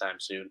play anytime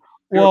soon.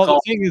 Well,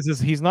 the thing is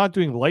he's not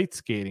doing light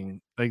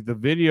skating. Like the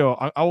video,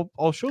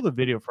 I'll show the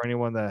video for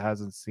anyone that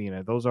hasn't seen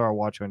it. Those are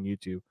watching on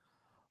YouTube.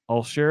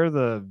 I'll share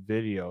the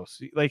video.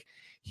 So, like,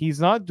 he's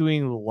not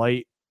doing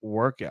light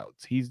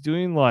workouts. He's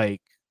doing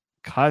like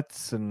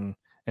cuts and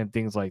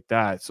things like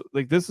that. So,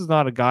 like, this is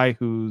not a guy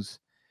who's,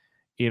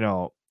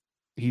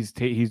 he's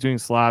doing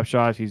slap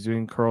shots. He's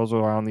doing curls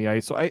around the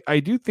ice. So I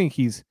do think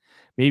he's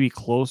maybe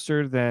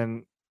closer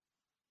than.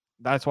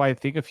 That's why I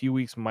think a few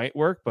weeks might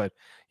work. But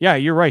yeah,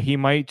 you're right. He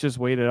might just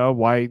wait it out.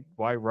 Why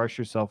rush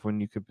yourself when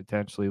you could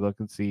potentially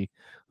look and see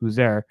who's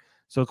there?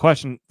 So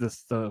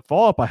the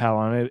follow-up I have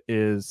on it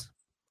is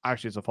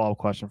actually it's a follow-up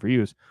question for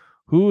you is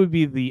who would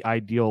be the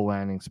ideal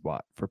landing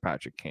spot for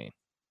Patrick Kane?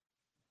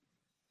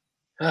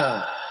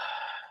 Is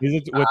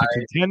it with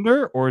the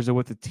contender or is it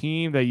with the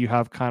team that you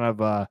have kind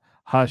of a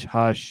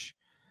hush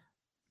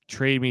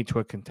trade me to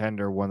a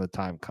contender when the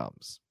time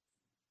comes?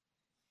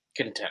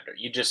 Contender.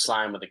 You just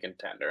sign with a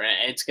contender.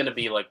 And it's going to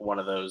be like one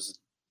of those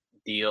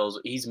deals.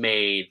 He's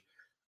made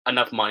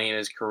enough money in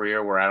his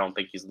career where I don't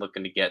think he's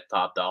looking to get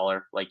top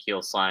dollar. Like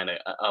he'll sign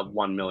a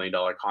 $1 million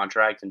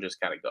contract and just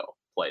kind of go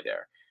play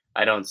there.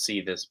 I don't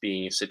see this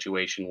being a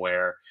situation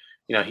where,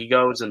 he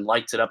goes and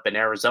lights it up in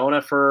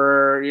Arizona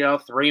for,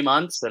 3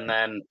 months and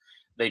then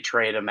they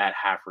trade him at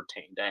half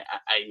retained.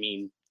 I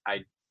mean,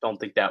 I don't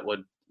think that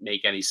would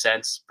make any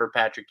sense for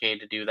Patrick Kane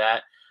to do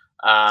that.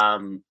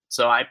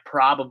 So I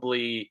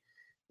probably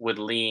would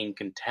lean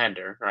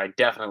contender, or I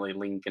definitely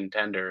lean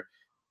contender.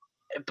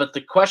 But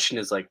the question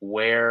is like,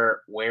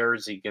 where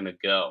is he going to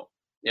go?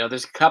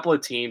 There's a couple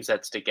of teams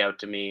that stick out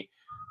to me.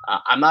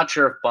 I'm not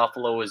sure if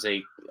Buffalo is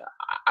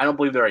I don't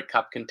believe they're a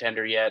cup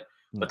contender yet,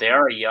 but they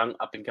are a young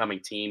up and coming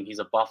team. He's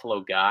a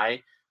Buffalo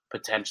guy.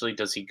 Potentially,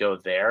 does he go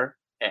there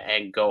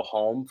and go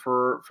home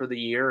for the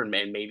year and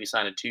maybe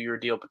sign a 2-year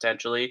deal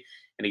potentially?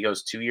 And he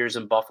goes 2 years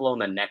in Buffalo,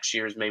 and then next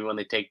year's maybe when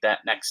they take that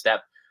next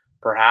step,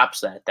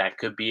 perhaps that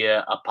could be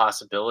a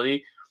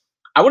possibility.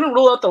 I wouldn't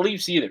rule out the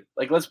Leafs either.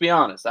 Like, let's be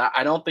honest.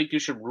 I don't think you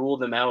should rule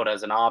them out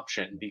as an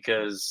option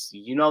because,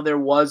 there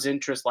was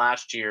interest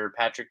last year.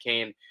 Patrick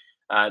Kane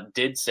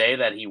did say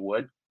that he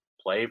would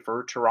play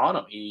for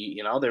Toronto.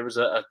 There was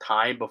a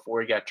time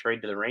before he got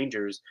traded to the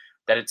Rangers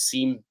that it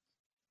seemed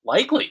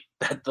likely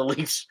that the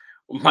Leafs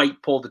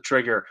might pull the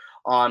trigger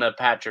on a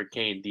Patrick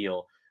Kane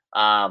deal.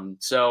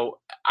 So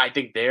I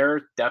think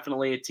they're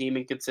definitely a team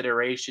in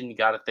consideration. You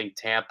got to think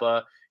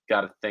Tampa,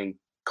 got to think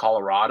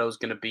Colorado's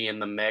going to be in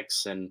the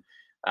mix. And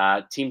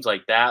Teams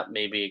like that,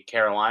 maybe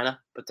Carolina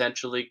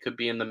potentially could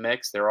be in the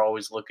mix. They're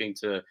always looking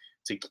to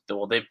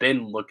well, they've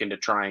been looking to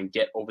try and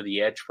get over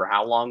the edge for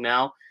how long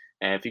now?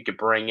 And if you could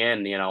bring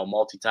in, a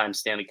multi-time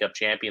Stanley Cup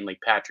champion like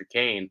Patrick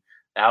Kane,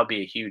 that would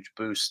be a huge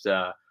boost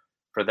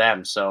for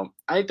them. So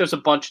I think there's a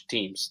bunch of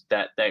teams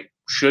that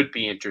should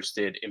be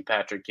interested in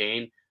Patrick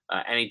Kane.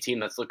 Any team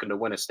that's looking to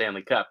win a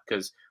Stanley Cup,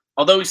 because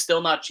although he's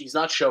not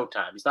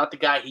Showtime, he's not the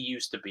guy he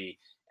used to be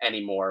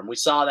anymore, and we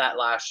saw that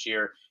last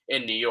year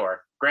in New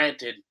York.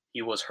 Granted,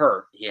 he was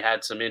hurt; he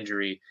had some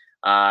injury,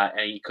 and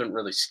he couldn't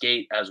really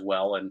skate as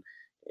well. And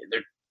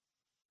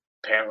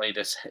apparently,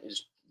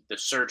 the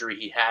surgery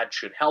he had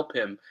should help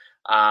him.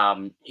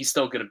 He's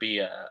still going to be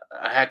a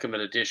heck of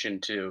an addition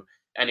to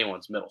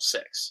anyone's middle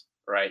six,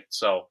 right?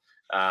 So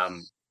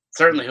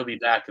certainly he'll be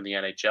back in the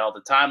NHL.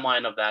 The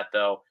timeline of that,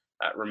 though,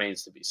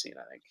 remains to be seen,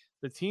 I think.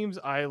 The teams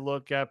I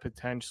look at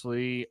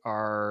potentially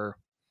are,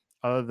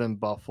 other than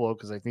Buffalo,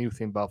 because I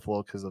think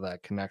Buffalo because of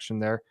that connection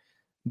there,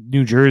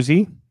 New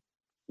Jersey.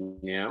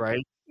 Yeah.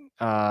 Right?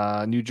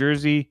 New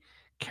Jersey,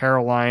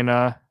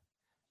 Carolina,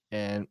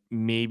 and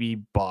maybe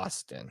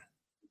Boston.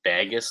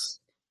 Vegas,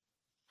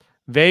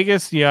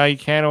 yeah, you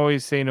can't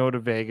always say no to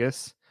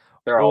Vegas.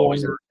 They're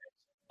always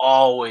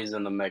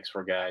in the mix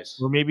for guys.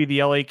 Or maybe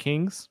the LA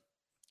Kings.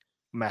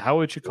 How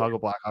would Chicago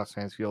Blackhawks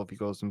fans feel if he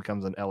goes and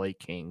becomes an LA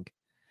King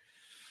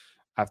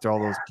after all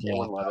those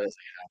love it.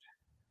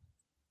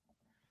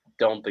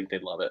 Don't think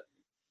they'd love it.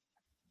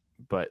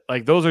 But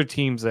like those are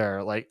teams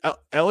there. Like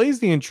LA is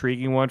the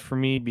intriguing one for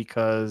me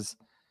because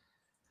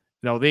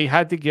they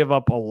had to give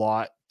up a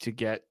lot to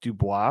get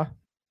Dubois.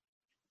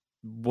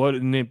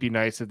 Wouldn't it be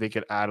nice if they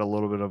could add a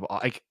little bit of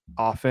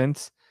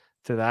offense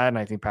to that? And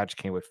I think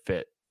Patrick Kane would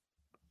fit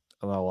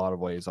in a lot of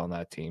ways on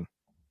that team.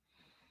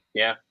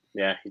 Yeah,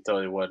 he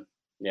totally would.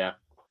 Yeah.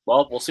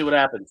 Well, we'll see what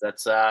happens.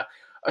 That's a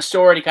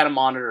story to kind of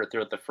monitor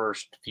throughout the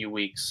first few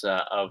weeks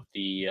of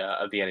the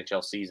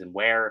NHL season.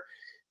 Where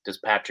does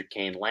Patrick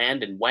Kane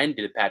land, and when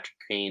did the Patrick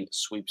Kane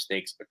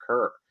sweepstakes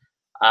occur?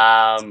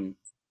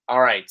 All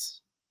right.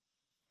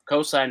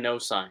 Cosign, no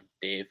sign,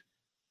 Dave.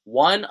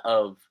 One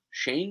of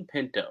Shane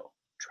Pinto,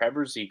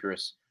 Trevor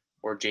Zegras,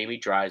 or Jamie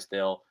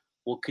Drysdale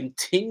will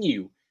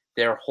continue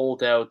their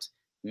holdout,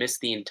 miss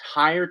the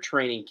entire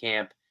training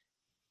camp,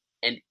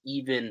 and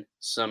even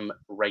some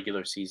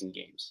regular season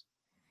games.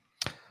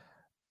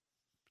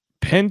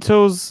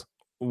 Pinto's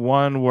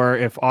one where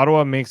if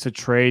Ottawa makes a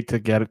trade to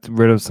get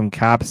rid of some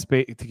cap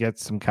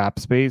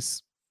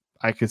space,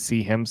 I could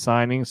see him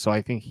signing. So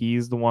I think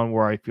he's the one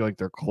where I feel like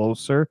they're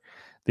closer.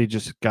 They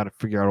just got to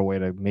figure out a way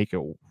to make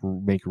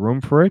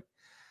room for it.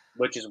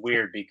 Which is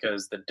weird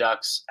because the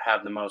Ducks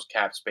have the most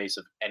cap space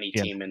of any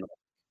team in the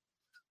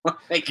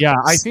league.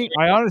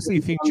 I honestly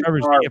think if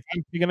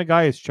I'm picking a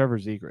guy, it's Trevor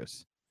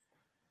Zegras.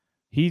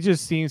 He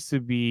just seems to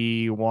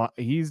be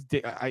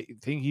I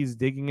think he's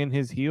digging in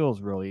his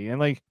heels really, and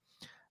like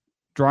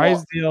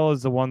Drysdale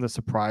is the one that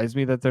surprised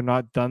me that they're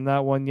not done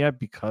that one yet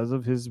because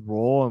of his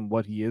role and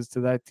what he is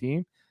to that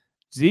team.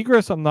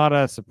 Zegras, I'm not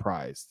as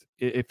surprised.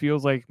 It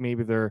feels like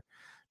maybe they're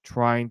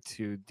trying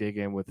to dig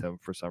in with him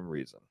for some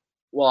reason.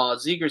 Well,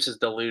 Zegras is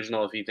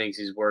delusional if he thinks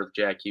he's worth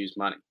Jack Hughes'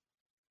 money.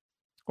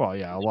 Well,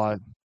 yeah, a lot.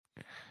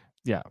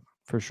 Yeah,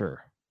 for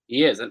sure.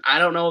 He is, and I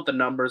don't know what the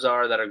numbers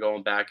are that are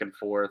going back and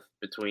forth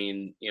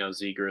between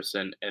Zegras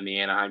and the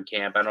Anaheim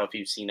camp. I don't know if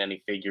you've seen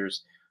any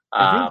figures.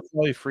 I think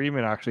Kelly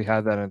Freeman actually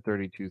had that in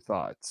 32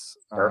 Thoughts.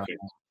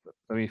 Perfect.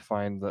 Let me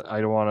find that.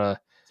 I don't want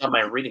to. It's on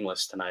my reading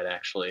list tonight.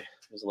 Actually,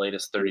 his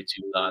latest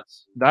 32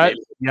 Thoughts. That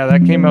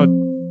came out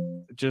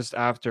just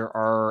after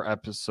our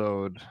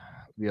episode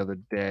the other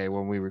day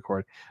when we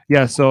recorded.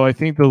 Yeah, so I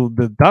think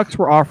the Ducks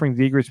were offering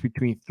Zegras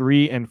between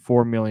 $3 and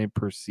 $4 million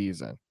per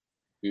season.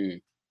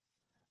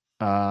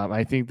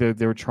 I think that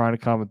they were trying to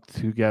come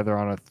together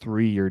on a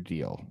 3-year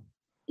deal,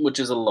 which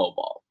is a low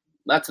ball.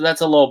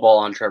 That's a low ball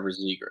on Trevor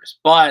Zegras,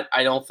 but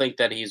I don't think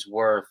that he's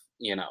worth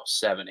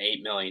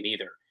 $7-8 million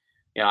either.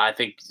 I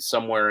think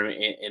somewhere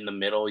in the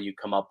middle you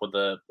come up with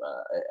a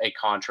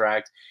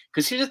contract.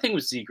 Because here's the thing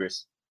with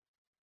Zegras,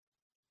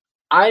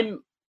 I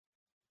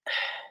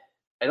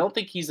don't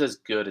think he's as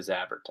good as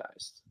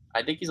advertised.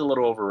 I think he's a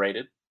little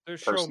overrated.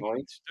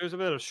 Personally, there's a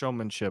bit of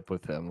showmanship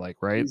with him,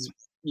 right?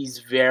 He's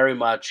very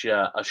much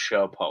a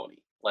show pony.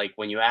 Like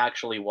when you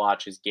actually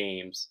watch his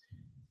games,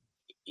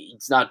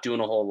 he's not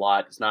doing a whole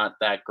lot. He's not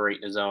that great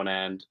in his own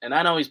end. And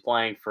I know he's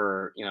playing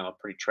for a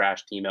pretty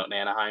trash team out in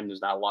Anaheim.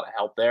 There's not a lot of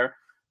help there,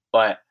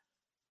 but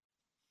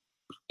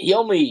he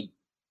only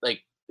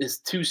is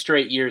 2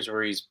 straight years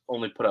where he's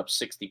only put up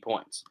 60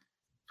 points.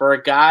 For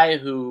a guy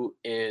who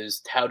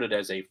is touted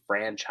as a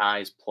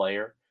franchise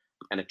player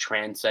and a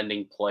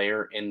transcending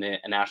player in the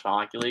National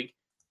Hockey League,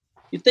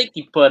 you'd think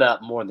he'd put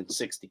up more than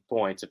 60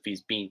 points if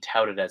he's being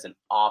touted as an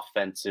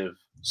offensive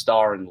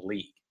star in the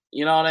league.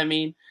 You know what I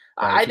mean?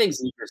 Right. I think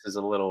Zegras is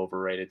a little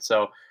overrated.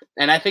 So,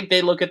 and I think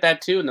they look at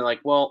that too, and they're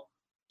like, well,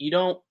 you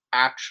don't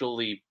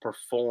actually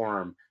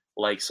perform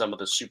like some of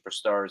the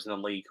superstars in the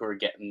league who are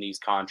getting these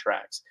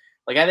contracts.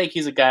 Like, I think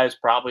he's a guy who's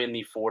probably in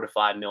the $4 to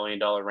 $5 million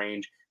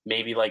range,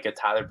 maybe like a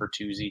Tyler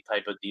Bertuzzi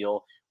type of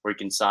deal where he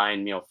can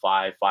sign,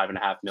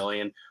 $5.5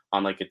 million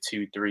on like a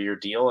 2-3 year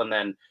deal, and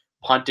then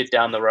punt it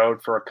down the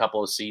road for a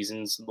couple of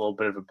seasons, a little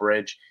bit of a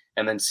bridge,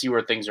 and then see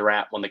where things are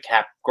at when the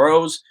cap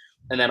grows.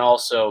 And then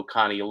also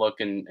kind of you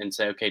look and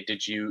say, okay,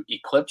 did you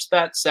eclipse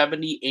that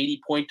 70,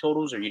 80 point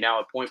totals? Are you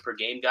now a point per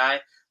game guy?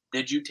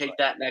 Did you take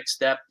that next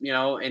step,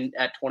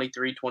 at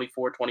 23,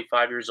 24,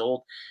 25 years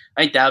old?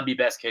 I think that would be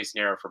best case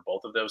scenario for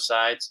both of those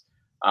sides.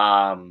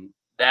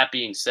 That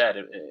being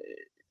said,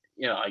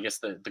 I guess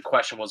the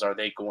question was, are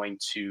they going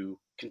to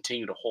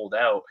continue to hold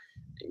out?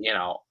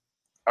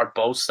 Are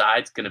both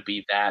sides going to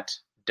be that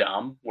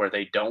dumb where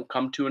they don't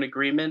come to an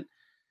agreement?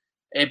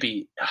 It'd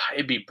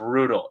be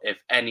brutal if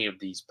any of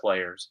these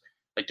players,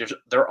 like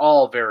they're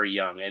all very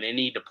young and they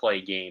need to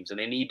play games and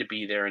they need to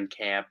be there in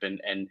camp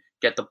and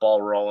get the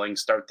ball rolling,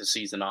 start the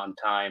season on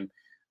time.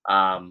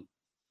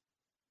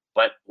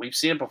 But we've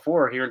seen it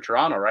before here in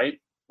Toronto, right?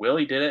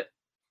 Willie did it.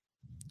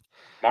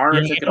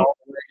 Marner took it all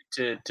the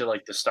way to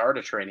like the start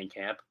of training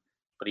camp,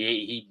 but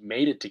he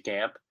made it to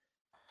camp.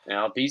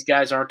 These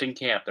guys aren't in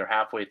camp; they're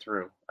halfway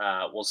through.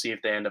 We'll see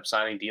if they end up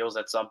signing deals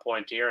at some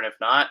point here, and if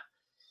not,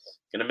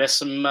 gonna miss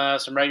some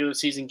regular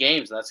season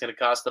games, and that's gonna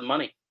cost them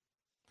money.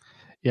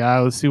 Yeah,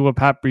 let's see what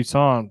Pat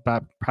Brisson's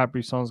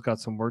got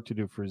some work to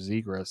do for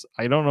Zegras.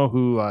 I don't know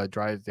who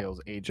Drysdale's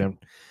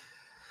agent,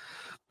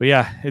 but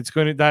yeah,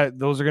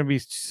 those are going to be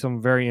some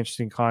very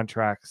interesting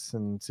contracts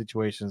and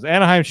situations.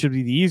 Anaheim should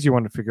be the easier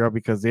one to figure out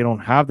because they don't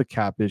have the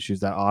cap issues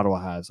that Ottawa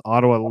has.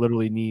 Ottawa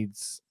literally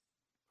needs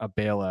a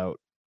bailout.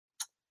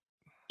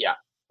 Yeah.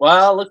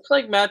 Well, looks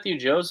like Matthew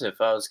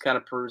Joseph. I was kind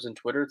of perusing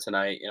Twitter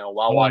tonight,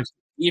 while watching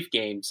the Leaf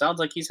game. Sounds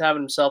like he's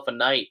having himself a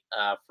night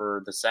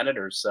for the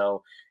Senators.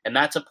 So, and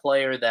that's a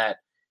player that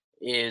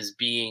is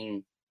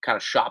being kind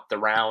of shopped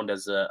around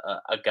as a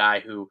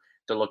guy who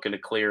they're looking to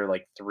clear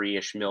like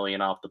 $3-ish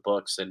million off the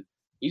books, and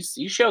he's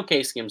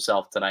showcasing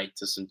himself tonight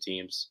to some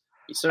teams.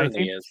 He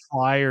certainly is.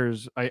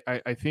 Flyers.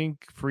 I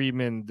think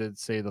Friedman did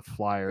say the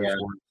Flyers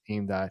were a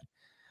team that,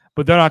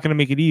 but they're not going to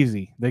make it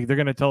easy. They're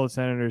going to tell the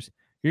Senators,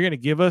 you're going to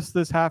give us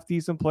this half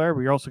decent player,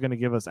 but you're also going to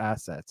give us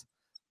assets.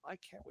 I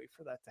can't wait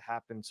for that to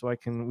happen so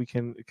we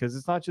can because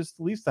it's not just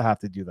the Leafs that have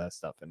to do that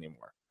stuff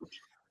anymore.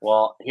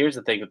 Well, here's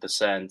the thing with the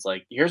Sens.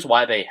 Like, here's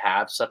why they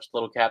have such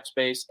little cap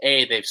space.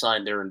 A, they've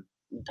signed their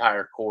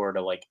entire core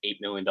to like $8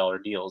 million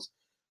deals.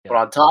 Yeah. But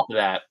on top of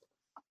that,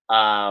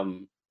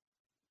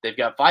 they've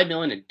got $5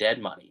 million in dead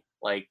money.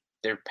 Like,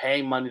 they're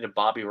paying money to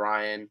Bobby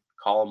Ryan,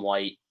 Colin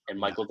White, and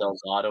Michael Del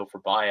Zotto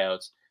for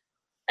buyouts.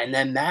 And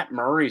then Matt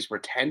Murray's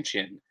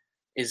retention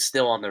is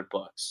still on their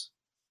books.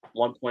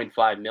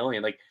 $1.5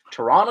 million. Like,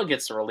 Toronto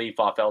gets the relief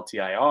off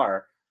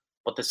LTIR,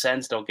 but the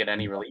Sens don't get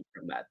any relief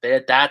from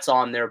that. That's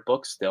on their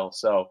books still.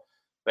 So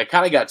they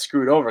kind of got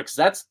screwed over because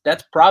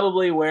that's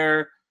probably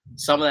where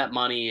some of that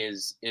money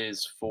is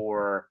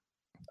for,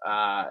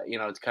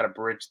 to kind of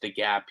bridge the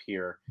gap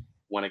here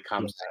when it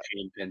comes to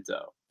Shane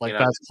Pinto. Like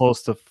that's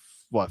close to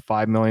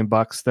 $5 million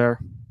there.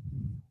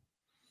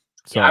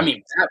 So, yeah, I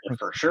mean, that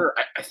for sure.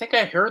 I think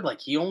I heard like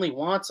he only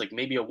wants like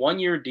maybe a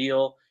 1-year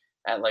deal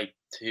at like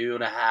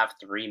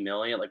 $2.5-3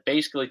 million. Like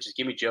basically just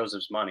give me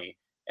Joseph's money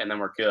and then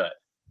we're good.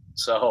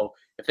 So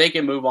if they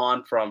can move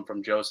on from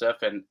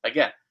Joseph, and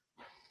again,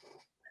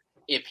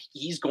 if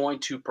he's going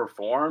to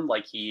perform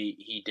like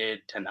he did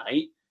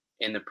tonight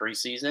in the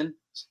preseason,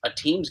 a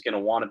team's going to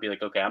want to be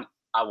like, okay,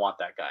 I want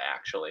that guy.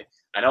 Actually,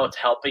 I know it's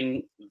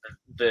helping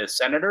the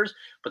Senators,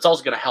 but it's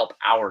also going to help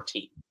our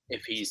team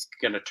if he's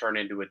going to turn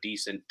into a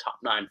decent top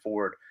 9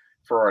 forward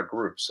for our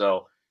group.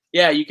 So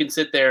yeah, you can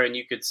sit there and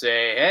you could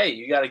say, hey,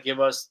 you got to give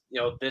us,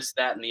 this,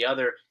 that, and the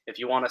other if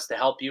you want us to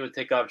help you and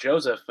take off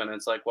Joseph. And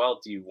it's like,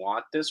 well, do you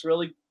want this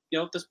really,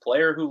 this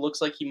player who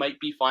looks like he might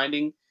be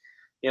finding,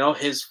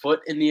 his foot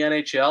in the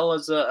NHL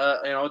as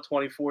a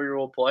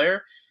 24-year-old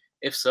player?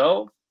 If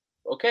so,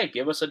 okay,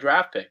 give us a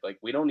draft pick. Like,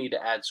 we don't need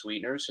to add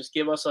sweeteners. Just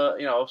give us a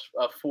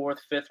 4th,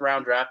 5th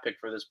round draft pick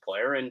for this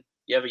player, and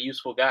you have a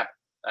useful guy.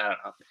 I don't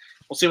know.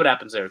 We'll see what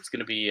happens there. It's going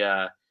to be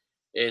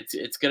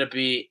it's going to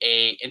be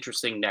a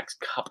interesting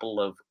next couple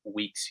of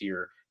weeks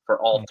here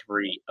for all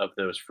 3 of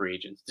those free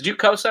agents. Did you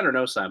co-sign or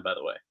no sign, by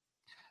the way?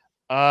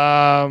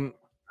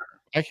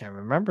 I can't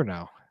remember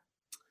now.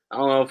 I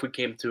don't know if we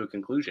came to a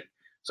conclusion.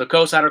 So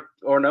co-sign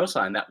or no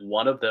sign that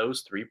one of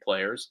those 3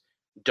 players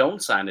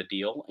don't sign a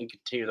deal and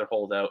continue their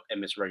holdout and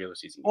miss regular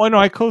season. Oh, no,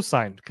 I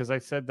co-signed because I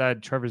said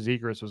that Trevor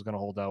Zegras was going to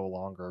hold out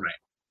longer. Right.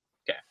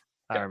 Okay.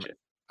 Gotcha.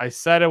 I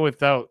said it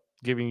without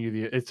giving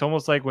you it's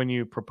almost like when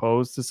you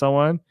propose to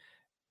someone,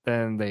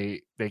 then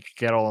they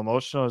get all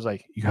emotional. It's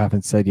like, you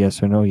haven't said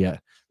yes or no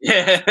yet.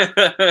 Yeah.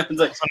 It's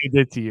like, what he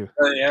did to you.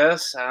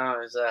 Yes.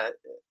 Is that,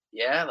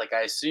 yeah. Like,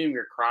 I assume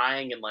you're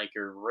crying and like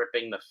you're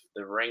ripping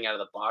the ring out of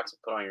the box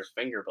and put on your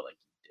finger, but like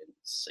you didn't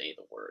say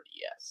the word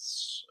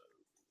yes.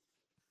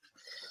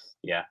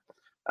 Yeah.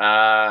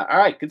 All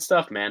right. Good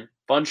stuff, man.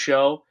 Fun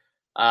show.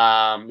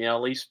 At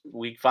least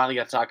we finally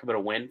got to talk about a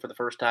win for the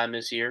first time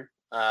this year.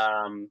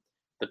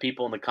 The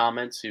people in the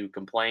comments who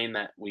complain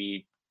that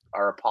we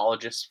are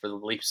apologists for the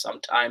Leafs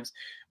sometimes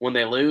when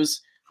they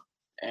lose,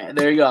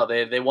 There you go.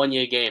 They won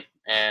you a game,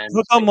 and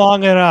Took them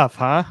long enough,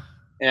 huh?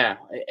 yeah,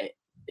 it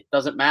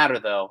doesn't matter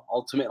though.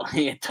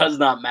 Ultimately, it does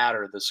not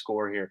matter the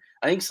score here.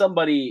 I think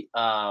somebody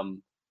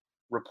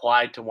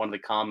replied to one of the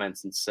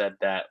comments and said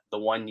that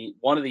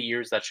one of the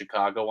years that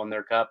Chicago won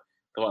their cup,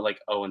 they went like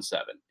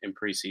 0-7 in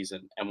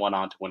preseason and went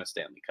on to win a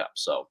Stanley Cup.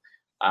 So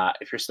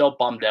if you're still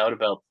bummed out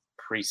about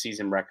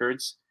preseason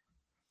records,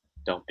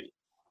 don't be.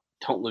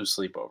 Don't lose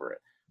sleep over it.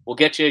 We'll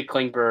get you a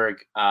Klingberg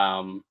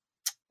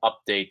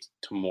update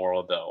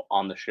tomorrow, though,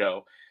 on the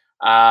show.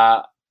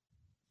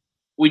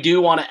 We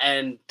do want to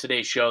end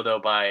today's show,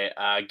 though, by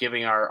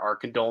giving our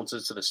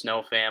condolences to the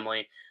Snow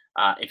family.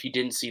 If you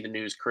didn't see the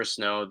news, Chris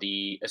Snow,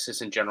 the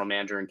assistant general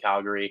manager in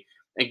Calgary,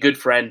 and good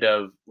friend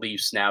of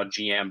Leafs now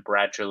GM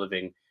Brad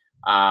Treliving,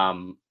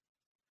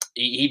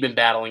 he'd been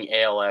battling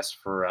ALS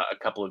for a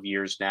couple of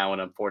years now,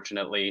 and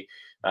unfortunately,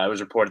 it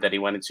was reported that he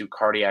went into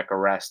cardiac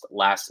arrest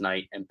last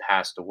night and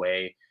passed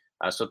away.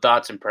 So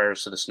thoughts and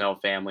prayers to the Snow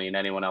family and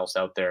anyone else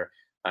out there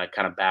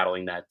kind of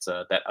battling that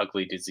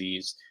ugly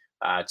disease.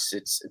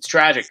 It's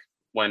tragic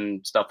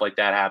when stuff like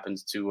that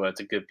happens to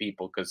good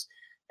people, because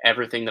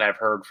everything that I've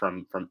heard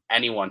from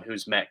anyone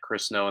who's met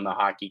Chris Snow in the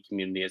hockey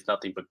community has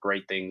nothing but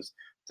great things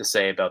to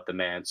say about the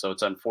man. So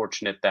it's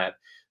unfortunate that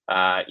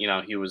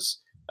he was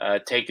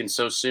taken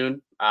so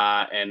soon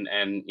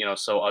and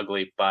so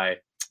ugly by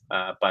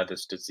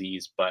this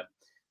disease. But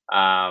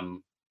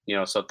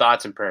so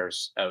thoughts and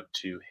prayers out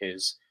to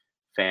his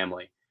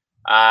family.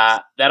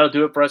 That'll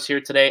do it for us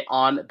here today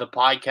on the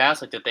podcast.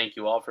 I'd like to thank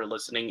you all for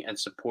listening and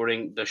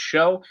supporting the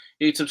show.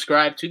 You can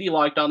subscribe to the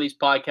Locked On Leafs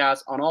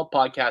podcast on all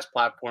podcast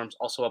platforms,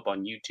 also up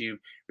on YouTube.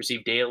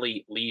 Receive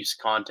daily Leafs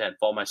content.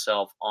 Follow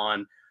myself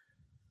on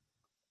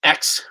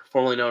X,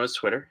 formerly known as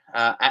Twitter,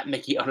 at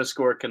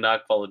Mickey_Canuck.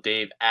 Follow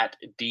Dave at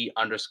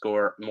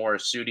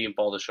D_Morrisudi, and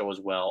follow the show as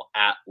well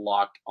at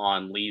Locked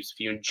On Leafs. If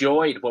you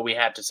enjoyed what we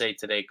had to say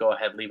today, go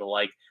ahead, leave a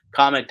like,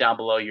 comment down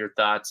below your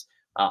thoughts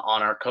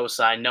on our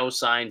cosign, no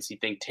signs. You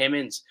think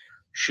Timmins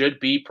should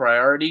be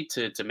priority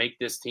to make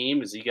this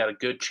team? Has he got a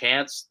good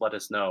chance? Let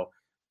us know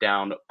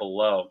down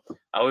below.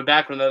 I'll be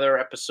back with another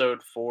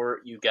episode for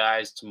you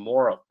guys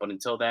tomorrow. But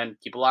until then,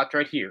 keep it locked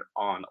right here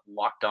on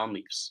Locked On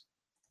Leafs.